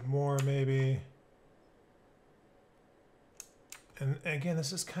little bit more maybe. And again,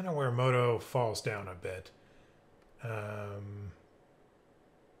 this is kind of where MODO falls down a bit.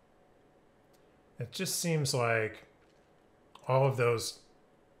 It just seems like all of those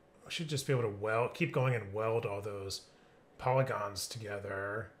should just be able to keep going and weld all those polygons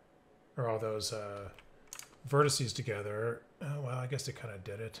together, or all those vertices together. Oh, well, I guess it kind of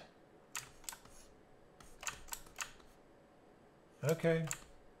did it. Okay.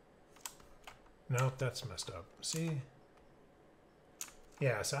 Nope, that's messed up. See?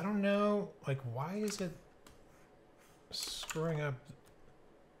 Yeah, so I don't know, like, why is it screwing up?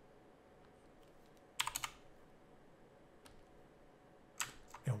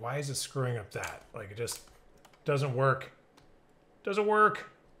 And why is it screwing up that? Like, it just doesn't work. Doesn't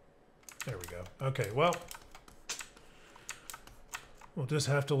work. There we go. Okay, well, we'll just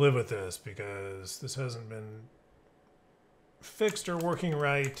have to live with this, because this hasn't been fixed or working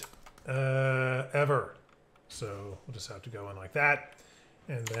right ever. So we'll just have to go in like that,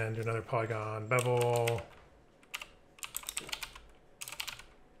 and then do another polygon bevel.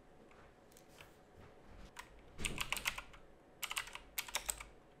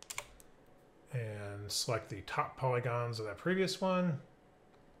 And select the top polygons of that previous one.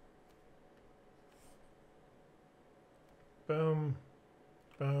 Boom,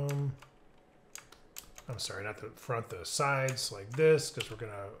 boom. I'm sorry, not the front, the sides, like this, because we're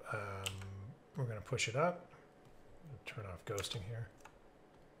gonna push it up. Turn off ghosting here,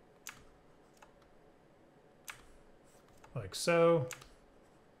 like so.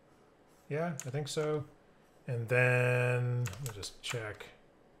 Yeah, I think so. And then let me just check.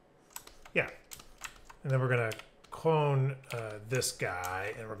 Yeah, and then we're gonna clone this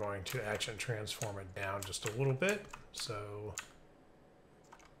guy, and we're going to action transform it down just a little bit. So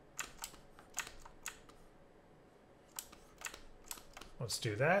let's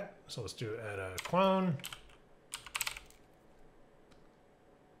do that. So let's add a clone,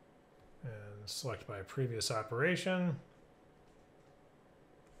 and select by previous operation.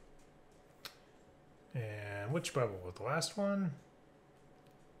 And which bevel was the last one?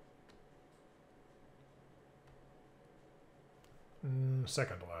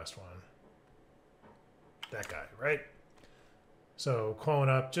 Second to last one. That guy, right? So clone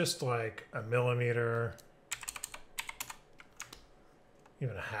up just like a millimeter,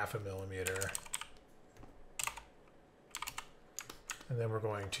 even a half a millimeter. And then we're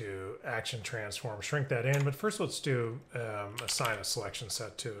going to action transform, shrink that in. But first let's do assign a selection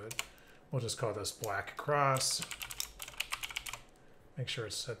set to it. We'll just call this black cross. Make sure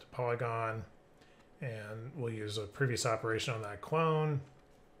it's set to polygon. And we'll use a previous operation on that clone.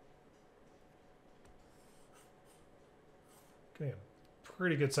 Getting a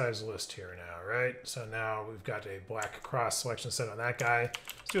pretty good sized list here now, right? So now we've got a black cross selection set on that guy.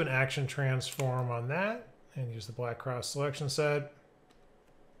 Let's do an action transform on that and use the black cross selection set.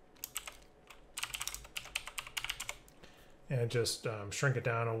 And just shrink it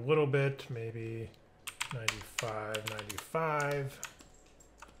down a little bit, maybe 95, 95.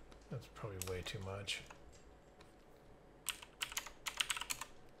 That's probably way too much.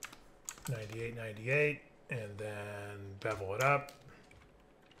 98, 98, and then bevel it up.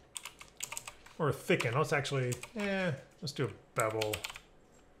 Or thicken. Let's actually, let's do a bevel,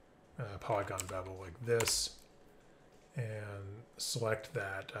 polygon bevel like this. And select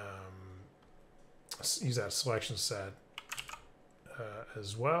that, use that selection set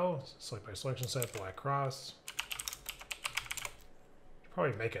as well. Select by selection set, black cross.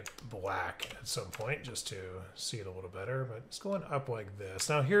 Probably make it black at some point just to see it a little better, but it's going up like this.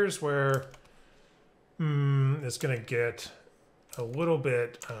 Now here's where it's going to get a little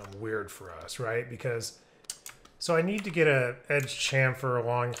bit weird for us, right? Because, so I need to get an edge chamfer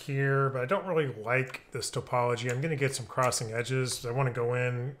along here, but I don't really like this topology. I'm going to get some crossing edges. I want to go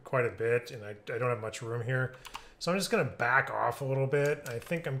in quite a bit, and I don't have much room here. So I'm just going to back off a little bit. I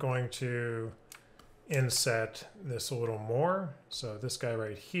think I'm going to inset this a little more. So this guy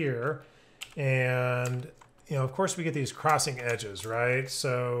right here. And, you know, of course we get these crossing edges, right?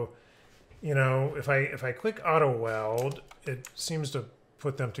 So, you know, if I click auto weld, it seems to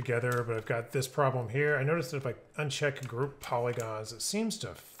put them together, but I've got this problem here. I noticed that if I uncheck group polygons, it seems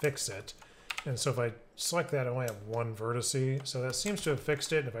to fix it. And so if I select that, I only have one vertice. So that seems to have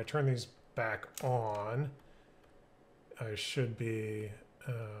fixed it. And if I turn these back on, I should be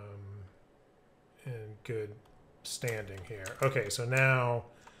in good standing here. Okay, so now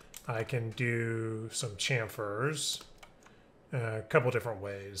I can do some chamfers a couple different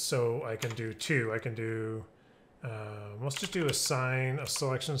ways. So I can do two. I can do, let's just do assign a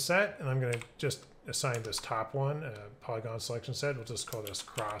selection set, and I'm going to just assign this top one, a polygon selection set. We'll just call this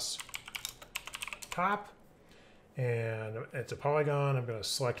cross top. And it's a polygon. I'm going to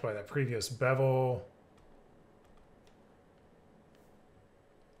select by that previous bevel.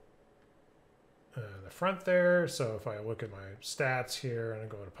 The front there. So if I look at my stats here and I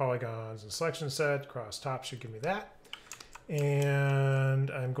go to polygons and selection set, cross top should give me that.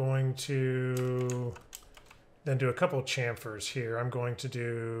 And I'm going to then do a couple of chamfers here. I'm going to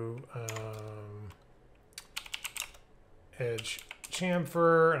do edge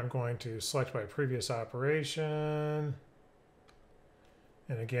chamfer. I'm going to select by previous operation.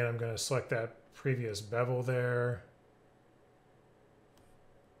 And again, I'm going to select that previous bevel there.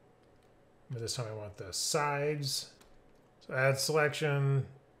 But this time I want the sides. So add selection,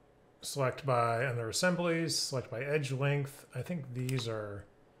 select by under assemblies, select by edge length. I think these are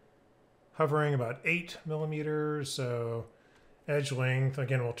hovering about 8 millimeters. So edge length,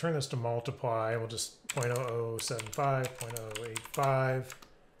 again, we'll turn this to multiply. We'll just 0.0075, 0.085,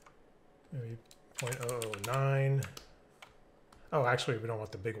 maybe 0.009. Oh, actually, we don't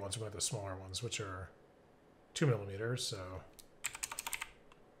want the big ones. We want the smaller ones, which are 2 millimeters. So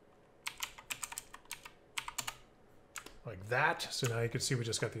like that. So now you can see we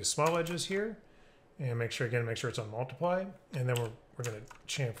just got these small edges here, and make sure it's on multiply. And then we're going to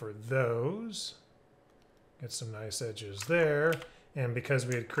chamfer those, get some nice edges there. And because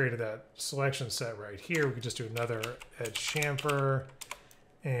we had created that selection set right here, we could just do another edge chamfer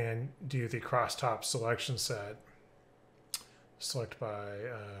and do the cross top selection set. Select by,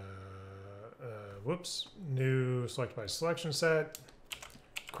 new select by selection set,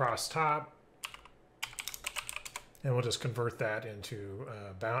 cross top. And we'll just convert that into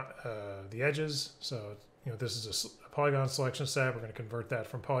the edges. So, you know, this is a polygon selection set. We're going to convert that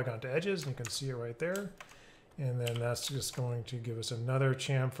from polygon to edges, and you can see it right there. And then that's just going to give us another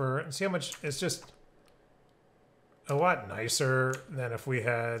chamfer. And see how much, it's just a lot nicer than if we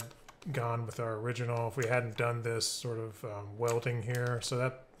had gone with our original, if we hadn't done this sort of welding here. So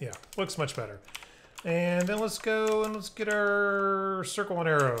that, yeah, looks much better. And then let's go and let's get our circle and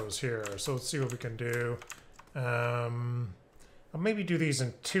arrows here. So let's see what we can do. I'll maybe do these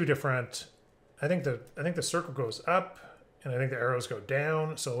in two different. I think the circle goes up, and I think the arrows go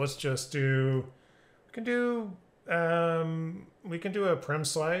down. So let's just do. We can do a primitive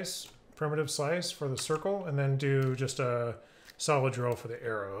slice for the circle, and then do just a solid drill for the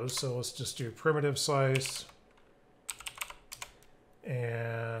arrows. So let's just do primitive slice,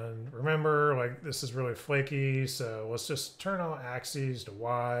 And remember, like, this is really flaky, so let's just turn all axes to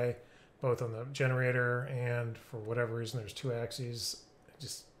Y, both on the generator, and for whatever reason there's two axes. I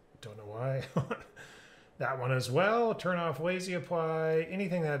just don't know why. That one as well. Turn off lazy apply.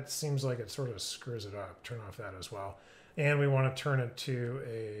 Anything that seems like it sort of screws it up, turn off that as well. And we want to turn it to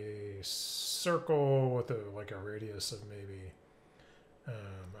a circle with like a radius of maybe, I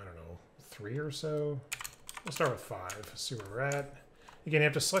don't know, 3 or so. We'll start with 5, see where we're at. Again, you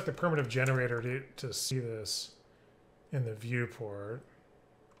have to select the primitive generator to see this in the viewport.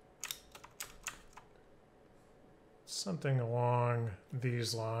 Something along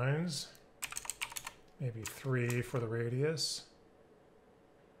these lines. Maybe 3 for the radius.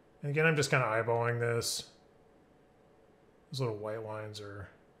 And again, I'm just kind of eyeballing this. Those little white lines are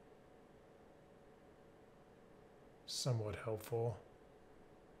somewhat helpful.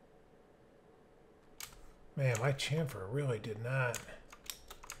 Man, my chamfer really did not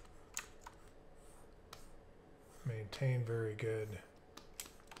maintain very good.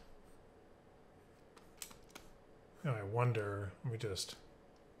 Now I wonder, let me just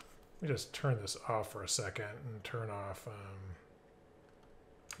turn this off for a second and turn off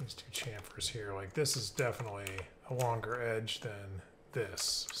these two chamfers here. Like, this is definitely a longer edge than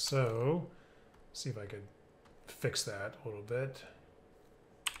this. So, see if I could fix that a little bit.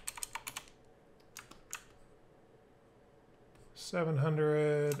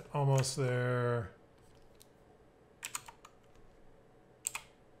 700, almost there.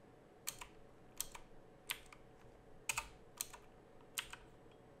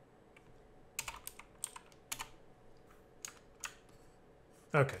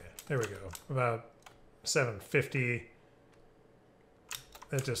 Okay, there we go. About 750.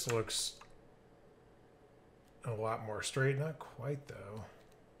 That just looks a lot more straight. Not quite, though.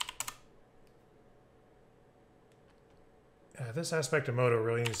 This aspect of MODO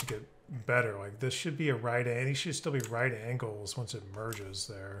really needs to get better. Like, this should be a right angle. These should still be right angles once it merges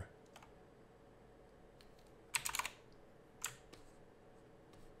there.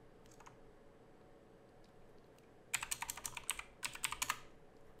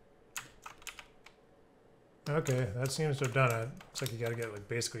 Okay, that seems to have done it. Looks like you got to get like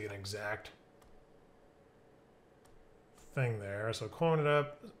basically an exact thing there. So clone it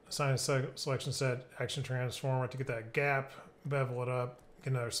up, assign a selection set, action transform it to get that gap, bevel it up,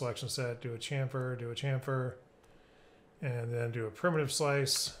 get another selection set, do a chamfer, and then do a primitive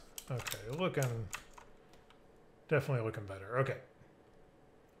slice. Okay, definitely looking better. Okay.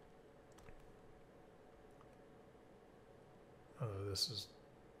 Oh, this is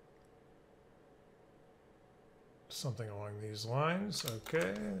something along these lines.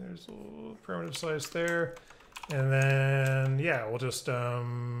 Okay, there's a little primitive slice there. And then, yeah, we'll just do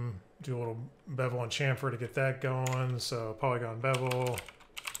a little bevel and chamfer to get that going. So polygon bevel.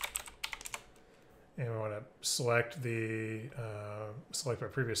 And we want to select the, select our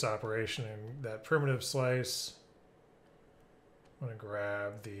previous operation and that primitive slice. I'm going to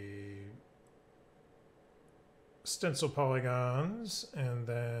grab the stencil polygons, and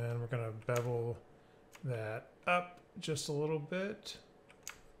then we're going to bevel that up just a little bit.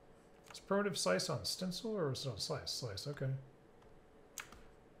 Is primitive slice on stencil or is it on slice? Slice, okay.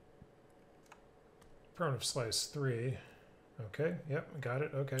 Primitive slice 3. Okay, yep, got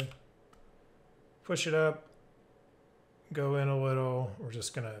it, okay. Push it up, go in a little. We're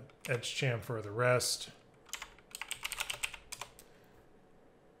just gonna edge chamfer the rest.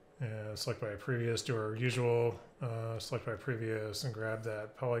 And select by previous, do our usual select by previous and grab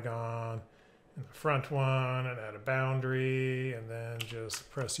that polygon in the front one and add a boundary, and then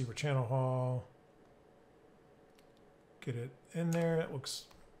just press over channel hall. Get it in there. It looks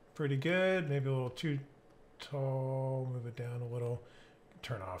pretty good. Maybe a little too tall. Move it down a little.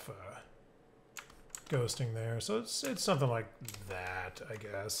 Turn off ghosting there. So it's something like that, I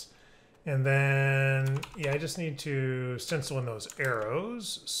guess. And then, yeah, I just need to stencil in those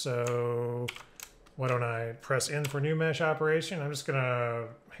arrows. So why don't I press in for new mesh operation? I'm just gonna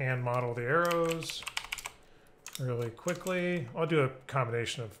hand model the arrows really quickly. I'll do a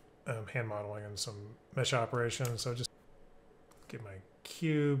combination of hand modeling and some mesh operations. So just get my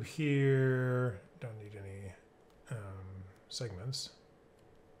cube here. Don't need any segments.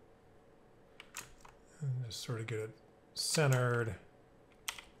 And just sort of get it centered.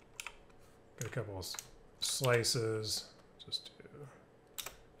 Get a couple of slices. Just do,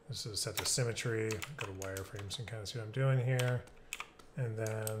 this is set to symmetry. Go to wireframes and kind of see what I'm doing here. And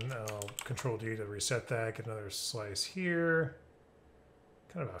then I'll Control D to reset that. Get another slice here.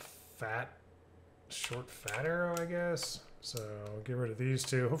 Kind of a short fat arrow, I guess. So get rid of these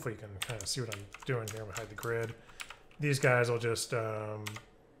two. Hopefully you can kind of see what I'm doing here behind the grid. these guys will just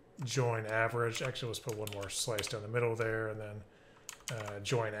join average. Actually, let's put one more slice down the middle there, and then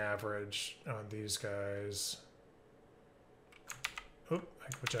join average on these guys. Oop,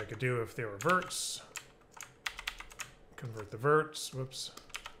 which I could do if they were verts. Convert the verts. Whoops.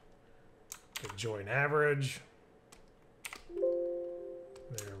 Okay, join average.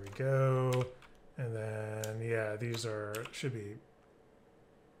 There we go. And then, yeah, these should be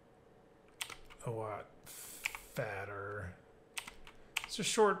a lot fatter. It's a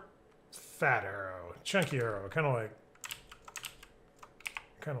short, fat arrow, chunky arrow, kind of like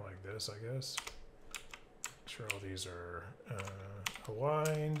this, I guess. Make sure all these are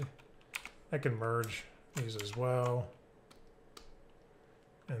aligned. I can merge these as well.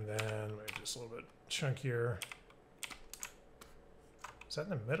 And then maybe just a little bit chunkier. Is that in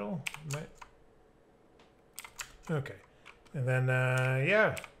the middle? Okay. And then,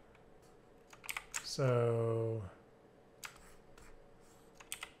 yeah. So,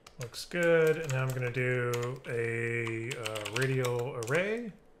 looks good. And now I'm going to do a radial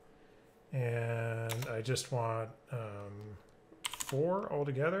array. And I just want 4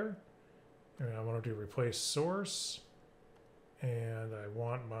 altogether. And I want to do replace source. And I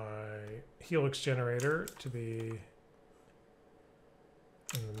want my helix generator to be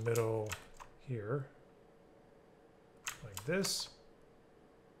in the middle here, like this.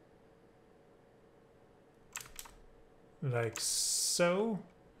 Like so.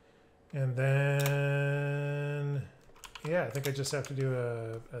 And then, yeah, I think I just have to do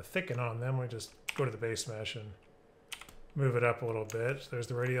a thicken on them. We just go to the base mesh and move it up a little bit. So there's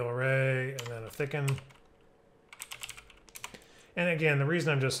the radial array, and then a thicken. And again, the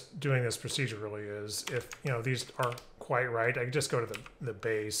reason I'm just doing this procedurally is if, these aren't quite right, I can just go to the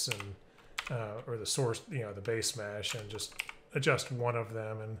base and, or the source, the base mesh, and just adjust one of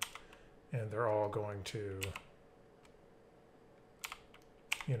them, and they're all going to,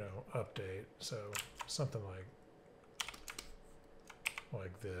 update. So something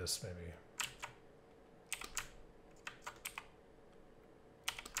like this, maybe.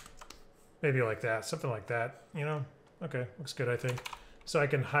 Maybe like that, something like that, Okay, looks good, I think. So I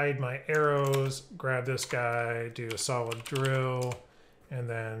can hide my arrows, grab this guy, do a solid drill, and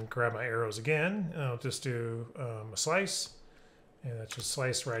then grab my arrows again. And I'll just do a slice, and that's just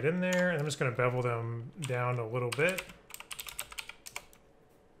slice right in there. And I'm just going to bevel them down a little bit.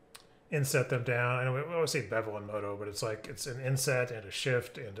 Inset them down. I know we always say bevel in MODO, but it's like it's an inset and a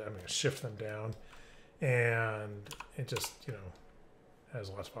shift, and I'm going to shift them down. And it just,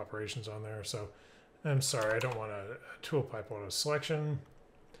 has lots of operations on there. So I'm sorry, I don't want a tool pipe. I want a selection.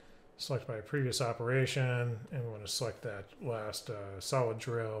 Select my previous operation, and we want to select that last solid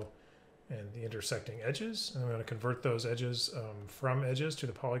drill and the intersecting edges. And I'm going to convert those edges from edges to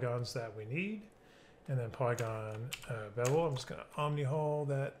the polygons that we need. And then polygon bevel. I'm just going to omni-hull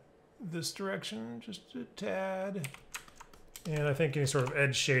that this direction just a tad. And I think any sort of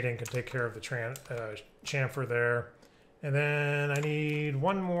edge shading can take care of the chamfer there. And then I need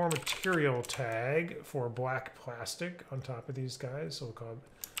one more material tag for black plastic on top of these guys. So we'll call it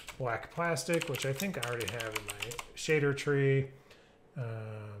black plastic, which I think I already have in my shader tree.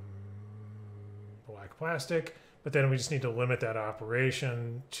 Black plastic. But then we just need to limit that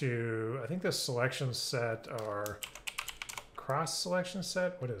operation to, I think the selection set are cross selection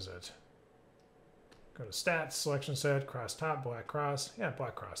set. What is it? Go to stats, selection set, cross top, black cross. Yeah,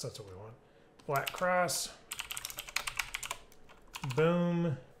 black cross, that's what we want. Black cross.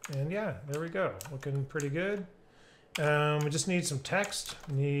 Boom. And yeah, there we go. Looking pretty good. We just need some text.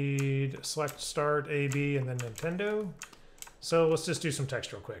 Need select start, AB, and then Nintendo. So let's just do some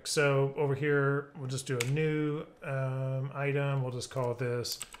text real quick. So over here, we'll just do a new item. We'll just call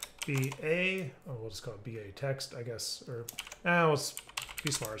this BA. Oh, we'll just call it BA text, I guess. Or let's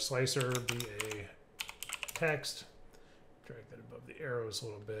be smart. Slicer, BA text. Drag that above the arrows a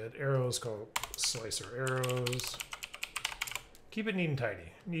little bit. Arrows called slicer arrows. Keep it neat and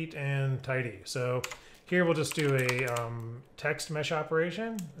tidy. Neat and tidy. So here we'll just do a text mesh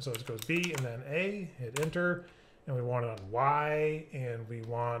operation. So it goes B and then A, hit enter. And we want it on Y, and we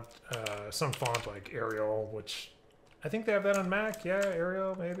want some font like Arial, which I think they have that on Mac. Yeah,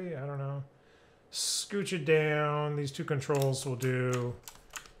 Arial, maybe. I don't know. Scooch it down. These two controls will do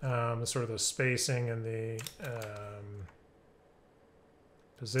sort of the spacing and the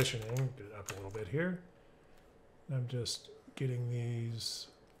positioning. Get it up a little bit here. I'm just getting these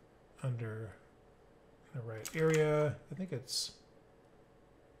under the right area. I think it's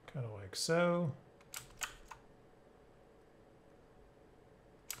kind of like so.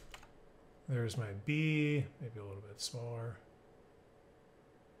 There's my B, maybe a little bit smaller.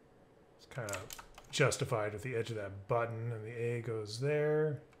 Let's kind of justified with the edge of that button, and the A goes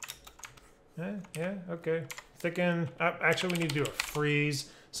there. Yeah, okay. Thicken. Actually, we need to do a freeze.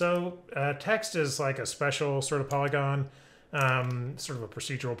 So text is like a special sort of polygon, sort of a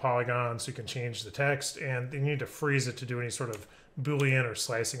procedural polygon, so you can change the text, and you need to freeze it to do any sort of Boolean or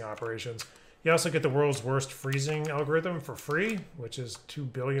slicing operations. You also get the world's worst freezing algorithm for free, which is 2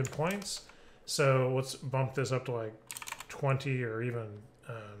 billion points. So let's bump this up to like 20 or even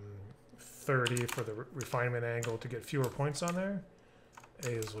 30 for the refinement angle to get fewer points on there. A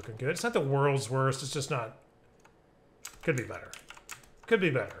is looking good. It's not the world's worst, it's just not... Could be better. Could be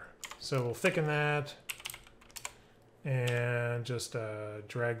better. So we'll thicken that and just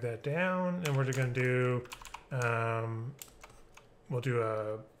drag that down, and we're just going to do... we'll do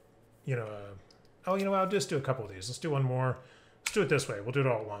a... oh, you know what? I'll just do a couple of these. Let's do one more. Let's do it this way. We'll do it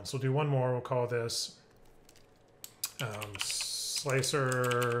all at once. We'll do one more. We'll call this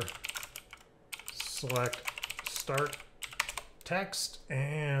slicer select start text,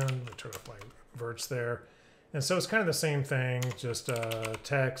 and we'll turn off my verts there. And so it's kind of the same thing, just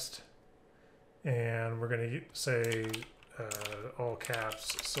text, and we're going to say all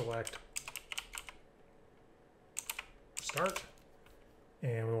caps select start,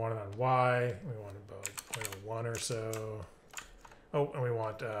 and we want it on Y. We want about 0.01 or so. Oh, and we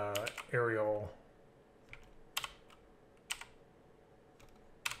want Arial.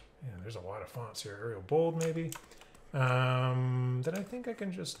 Yeah, there's a lot of fonts here. Arial bold, maybe. Then I think I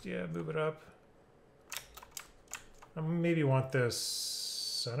can just, move it up. I maybe want this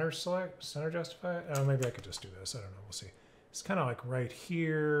center select, center justify. Oh, maybe I could just do this. I don't know. We'll see. It's kind of like right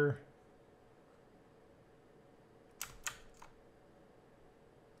here.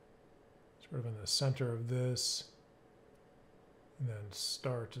 Sort of in the center of this. And then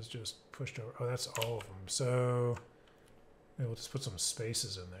start is just pushed over. Oh, that's all of them. So maybe we'll just put some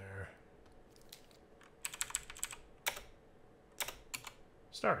spaces in there.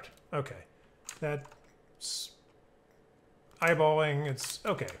 Start. Okay. That's eyeballing. It's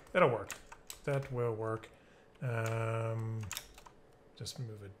okay. That'll work. That will work. Just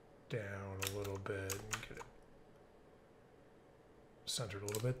move it down a little bit and get it centered a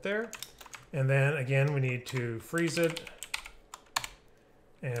little bit there. And then again, we need to freeze it.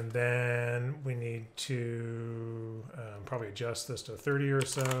 And then we need to probably adjust this to 30 or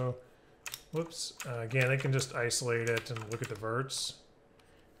so. Whoops. Again, I can just isolate it and look at the verts.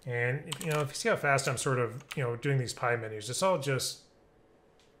 And, if you see how fast I'm sort of, doing these pie menus, it's all just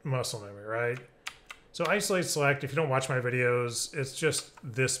muscle memory, right? So isolate select, if you don't watch my videos, it's just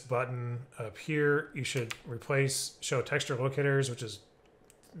this button up here. You should replace show texture locators, which is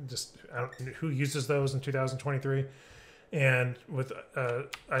just, I don't know who uses those in 2023. And with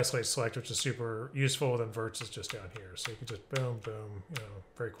isolate select, which is super useful, then verts is just down here. So you can just boom, boom,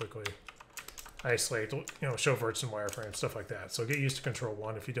 very quickly isolate, show verts and wireframe, stuff like that. So get used to Control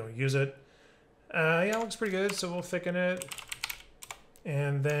 1 if you don't use it. Yeah, it looks pretty good, so we'll thicken it.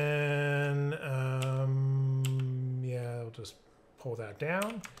 And then, we'll just pull that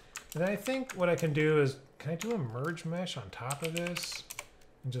down. And I think what I can do is, can I do a merge mesh on top of this?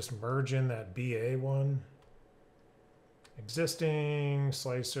 And just merge in that BA one? Existing,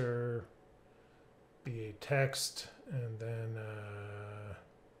 slicer, BA text, and then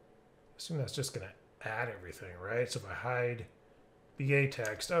assume that's just going to add everything, right? So if I hide BA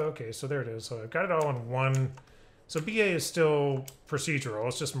text, oh, okay, so there it is. So I've got it all in one. So BA is still procedural.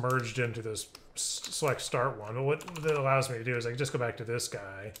 It's just merged into this select start one. But what that allows me to do is I can just go back to this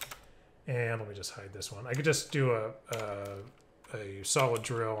guy, and let me just hide this one. I could just do a solid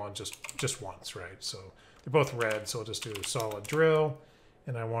drill on just once, right? So they're both red, so I'll just do solid drill.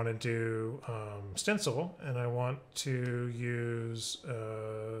 And I want to do stencil, and I want to use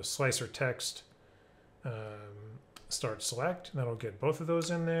slicer text start select, and that'll get both of those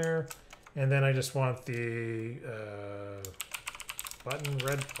in there. And then I just want the button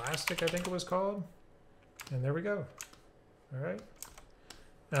red plastic, I think it was called. And there we go. All right.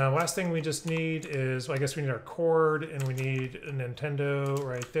 Last thing we just need is, well, I guess we need our cord, and we need a Nintendo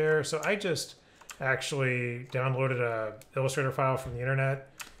right there. So I just actually downloaded a Illustrator file from the internet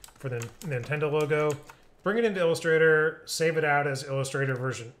for the Nintendo logo. Bring it into Illustrator, save it out as Illustrator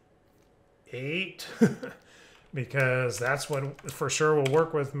version 8, because that's what for sure will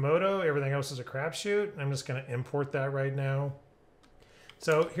work with MODO. Everything else is a crapshoot. I'm just going to import that right now.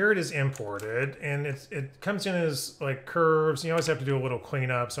 So here it is imported, and it comes in as like curves. You always have to do a little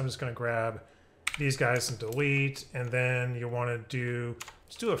cleanup, so I'm just going to grab these guys and delete, and then you want to do,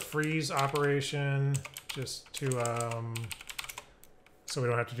 let's do a freeze operation just to, so we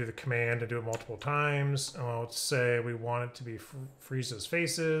don't have to do the command and do it multiple times. Let's say we want it to be freeze those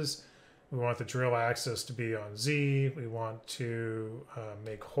faces. We want the drill axis to be on Z. We want to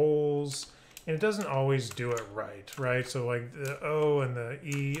make holes. And it doesn't always do it right? So like the O and the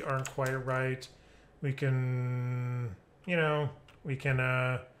E aren't quite right. We can, you know, we can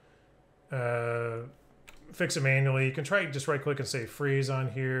fix it manually. You can try just right click and say freeze on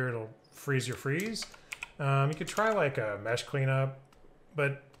here. It'll freeze your freeze. You could try like a mesh cleanup,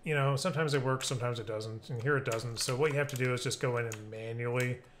 but you know, sometimes it works, sometimes it doesn't, and here it doesn't. So what you have to do is just go in and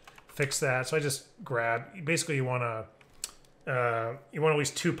manually fix that. So I just grab, basically you want at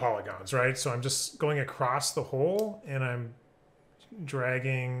least 2 polygons, right? So I'm just going across the hole and I'm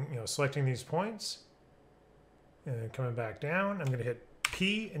dragging, you know, selecting these points and then coming back down. I'm going to hit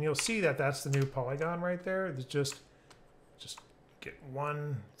P and you'll see that that's the new polygon right there. It's just get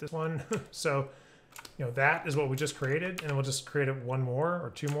this one. So, you know, that is what we just created, and we'll just create it 1 more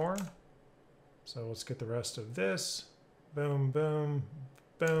or 2 more. So let's get the rest of this. Boom, boom,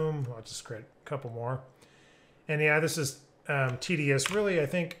 boom. I'll just create a couple more. And yeah, this is tedious. Really, I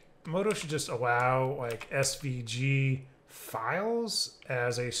think MODO should just allow like SVG files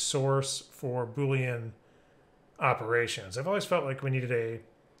as a source for Boolean operations. I've always felt like we needed a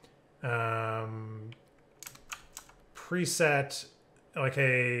preset, like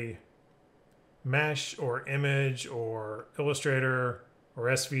a mesh or image or Illustrator or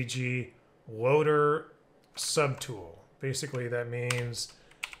SVG loader subtool. Basically, that means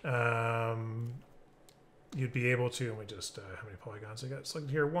you'd be able to, let me just, how many polygons I got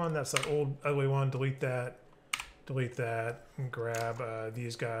selected here? 1, that's that old ugly one, delete that, and grab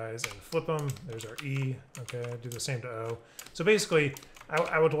these guys and flip them. There's our E, okay, do the same to O. So basically,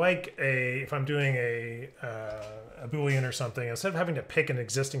 I would like if I'm doing a Boolean or something, instead of having to pick an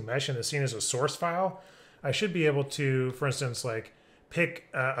existing mesh and the scene as a source file, I should be able to, for instance, like pick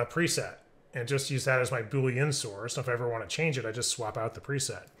a preset and just use that as my Boolean source. If I ever want to change it, I just swap out the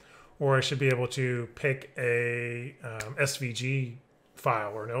preset. Or I should be able to pick a SVG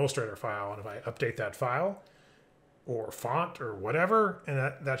file or an Illustrator file, and if I update that file or font or whatever, and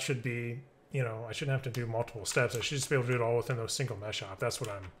that should be, you know, I shouldn't have to do multiple steps. I should just be able to do it all within a single mesh op. That's what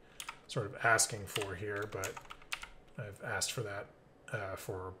I'm sort of asking for here, but I've asked for that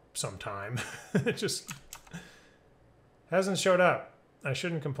for some time. It just hasn't showed up. I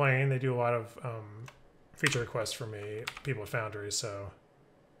shouldn't complain. They do a lot of feature requests for me, people at Foundry, so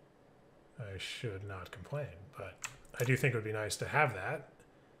I should not complain. But I do think it would be nice to have that.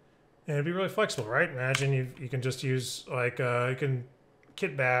 And it'd be really flexible, right? Imagine you can just use, like, you can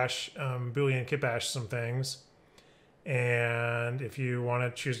kit bash, Boolean kit bash some things. And if you want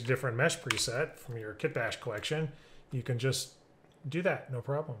to choose a different mesh preset from your kit bash collection, you can just do that, no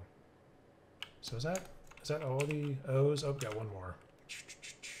problem. So is that all the O's? Oh, we got 1 more.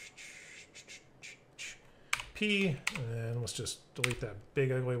 P, and then let's just delete that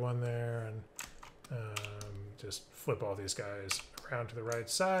big ugly one there and just flip all these guys around to the right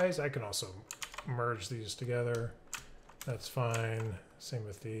size. I can also merge these together. That's fine. Same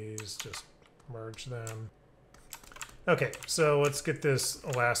with these, just merge them. Okay, so let's get this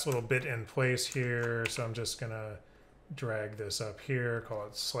last little bit in place here. So I'm just gonna drag this up here, call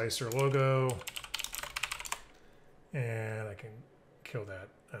it slicer logo. And I can kill that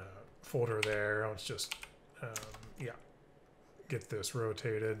folder there. Let's just, yeah, get this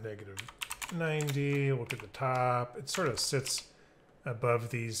rotated, -90, look at the top. It sort of sits above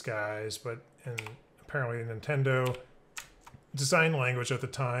these guys, but apparently Nintendo design language at the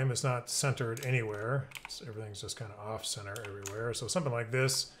time is not centered anywhere. So everything's just kind of off center everywhere. So something like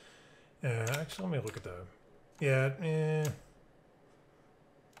this. Actually, let me look at the, yeah, I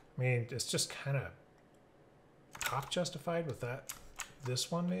mean, it's just kind of top justified with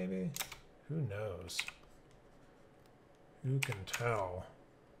this one maybe? Who knows? Who can tell?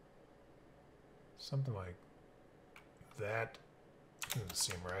 Something like that doesn't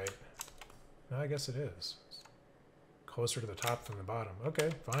seem right. No, I guess it is. Closer to the top than the bottom. Okay,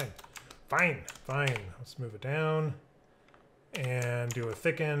 fine. Fine. Let's move it down and do a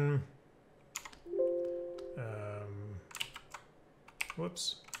thicken.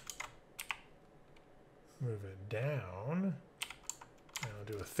 Whoops. Move it down. And I'll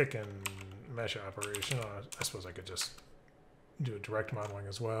do a thicken mesh operation. I suppose I could just do a direct modeling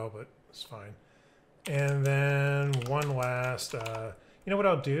as well, but it's fine. And then one last, you know what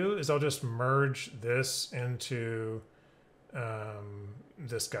I'll do is I'll just merge this into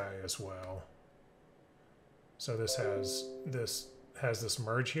this guy as well. So this has this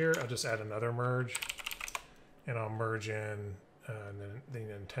merge here. I'll just add another merge, and I'll merge in the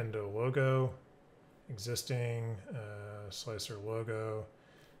Nintendo logo, existing slicer logo.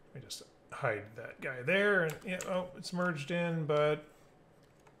 Let me just hide that guy there, and yeah, oh, it's merged in, but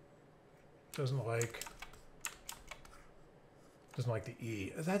doesn't like the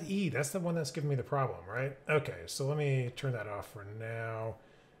E. Is that E? That's the one that's giving me the problem, right? Okay, so let me turn that off for now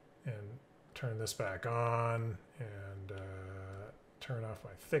and turn this back on and turn off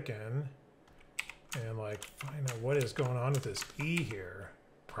my thicken and like find out what is going on with this E here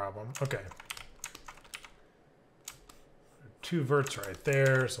problem. Okay. 2 verts right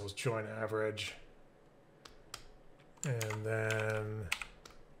there, so let's join average. And then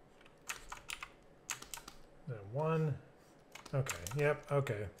 1. Okay, yep,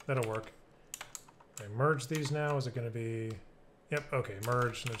 okay, that'll work. I merge these now. Is it going to be... Yep, okay,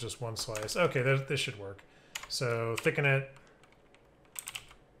 merge, and there's just 1 slice. Okay, this should work. So thicken it.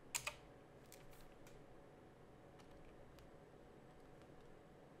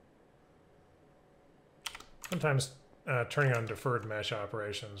 Sometimes turning on deferred mesh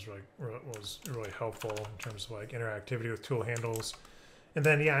operations was really helpful in terms of like interactivity with tool handles. And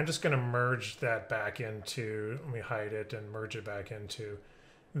then, yeah, I'm just going to merge that back into, let me hide it and merge it back into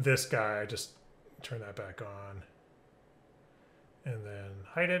this guy. Just turn that back on. And then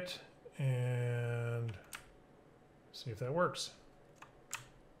hide it and see if that works.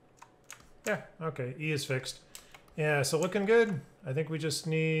 Yeah, okay, E is fixed. Yeah, so looking good. I think we just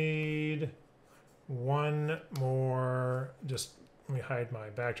need 1 more, just let me hide my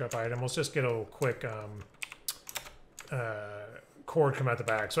backdrop item. Let's just get a quick chord come out the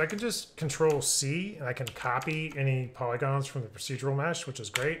back. So I can just Control C and I can copy any polygons from the procedural mesh, which is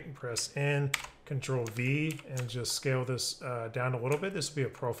great. Press N, Control V, and just scale this down a little bit. This will be a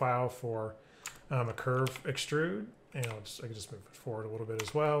profile for a curve extrude. And I can just move it forward a little bit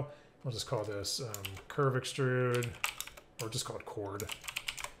as well. We'll just call this curve extrude, or just call it chord.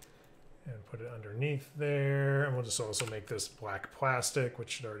 And put it underneath there. And we'll just also make this black plastic, which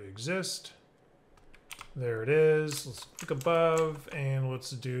should already exist. There it is. Let's click above and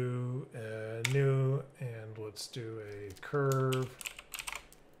let's do a new, and let's do a curve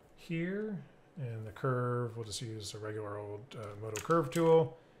here. And the curve, we'll just use a regular old MODO curve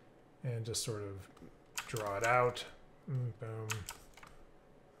tool and just sort of draw it out. Boom,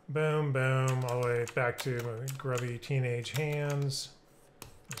 boom, boom, all the way back to my grubby teenage hands.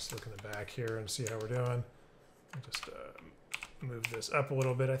 Just look in the back here and see how we're doing. Just move this up a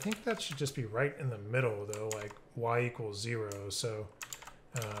little bit. I think that should just be right in the middle though, like y equals 0. So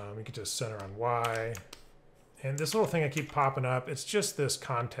we could just center on y. And this little thing I keep popping up, it's just this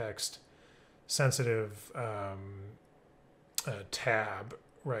context sensitive tab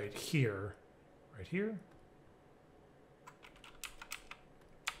right here. Right here?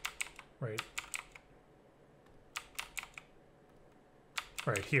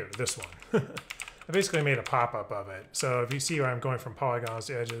 Right here, this one. I basically made a pop-up of it. So if you see where I'm going from polygons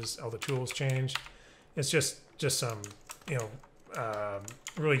to edges, all the tools change. It's just some, you know,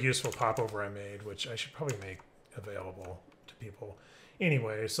 really useful popover I made, which I should probably make available to people.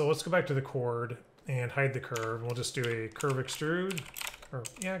 Anyway, so let's go back to the chord and hide the curve. We'll just do a curve extrude. Or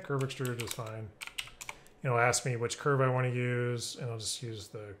yeah, curve extrude is fine. It'll ask me which curve I want to use, and I'll just use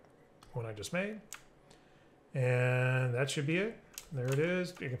the one I just made. And that should be it. There it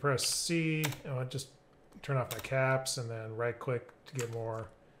is. You can press C. I'll just turn off my caps and then right click to get more,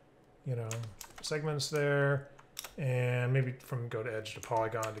 you know, segments there. And maybe go to edge to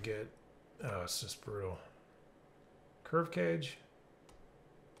polygon to get, oh, it's just brutal. Curve cage.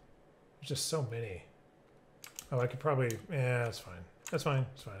 There's just so many. Oh, I could probably, yeah, that's fine. That's fine.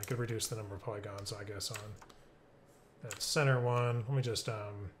 It's fine. I could reduce the number of polygons, I guess, on that center one. Let me just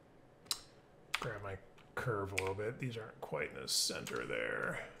grab my curve a little bit. These aren't quite in the center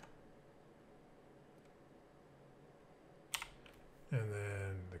there. And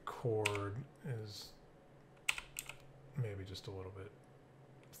then the chord is maybe just a little bit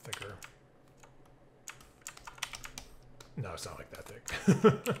thicker. No, it's not like that thick.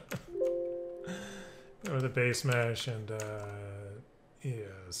 Go to the base mesh and yeah,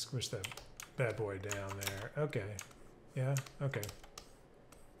 squish that bad boy down there. Okay. Yeah, okay.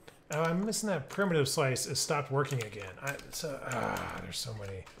 Oh, I'm missing that primitive slice. It stopped working again. There's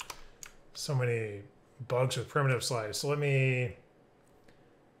so many bugs with primitive slice. So let me,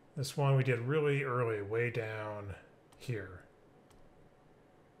 this one we did really early, way down here,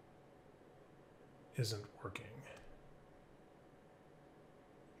 isn't working.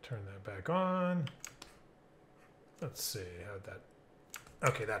 Turn that back on. Let's see how that,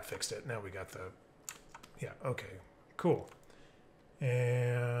 okay, that fixed it. Now we got the, yeah, okay, cool.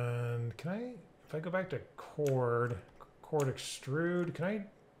 And can I, if I go back to chord extrude, can I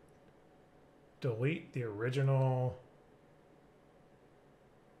delete the original?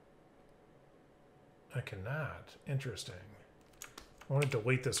 I cannot. Interesting. I want to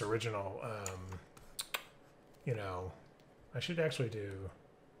delete this original, you know, I should actually do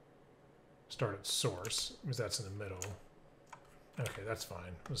start at source, because that's in the middle. Okay, that's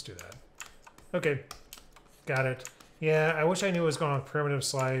fine. Let's do that. Okay, got it. Yeah, I wish I knew what was going on with primitive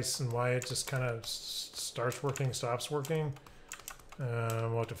slice and why it just kind of starts working, stops working.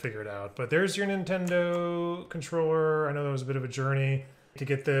 We'll have to figure it out. But there's your Nintendo controller. I know that was a bit of a journey to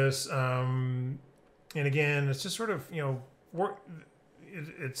get this. And again, it's just sort of, you know,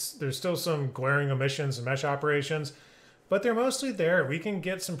 there's still some glaring omissions and mesh operations, but they're mostly there. We can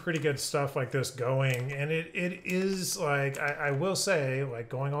get some pretty good stuff like this going. And it is like, I will say, like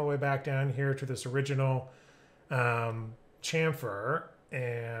going all the way back down here to this original chamfer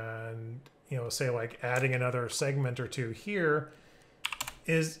and, you know, say like adding another segment or two here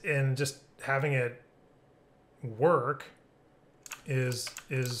and just having it work is,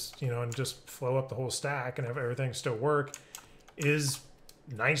 you know, and just flow up the whole stack and have everything still work is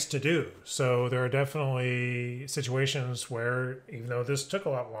nice to do. So there are definitely situations where, even though this took a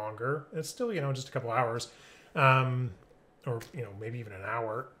lot longer, it's still, you know, just a couple hours, or, you know, maybe even an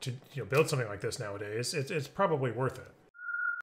hour to, you know, build something like this nowadays. It's probably worth it.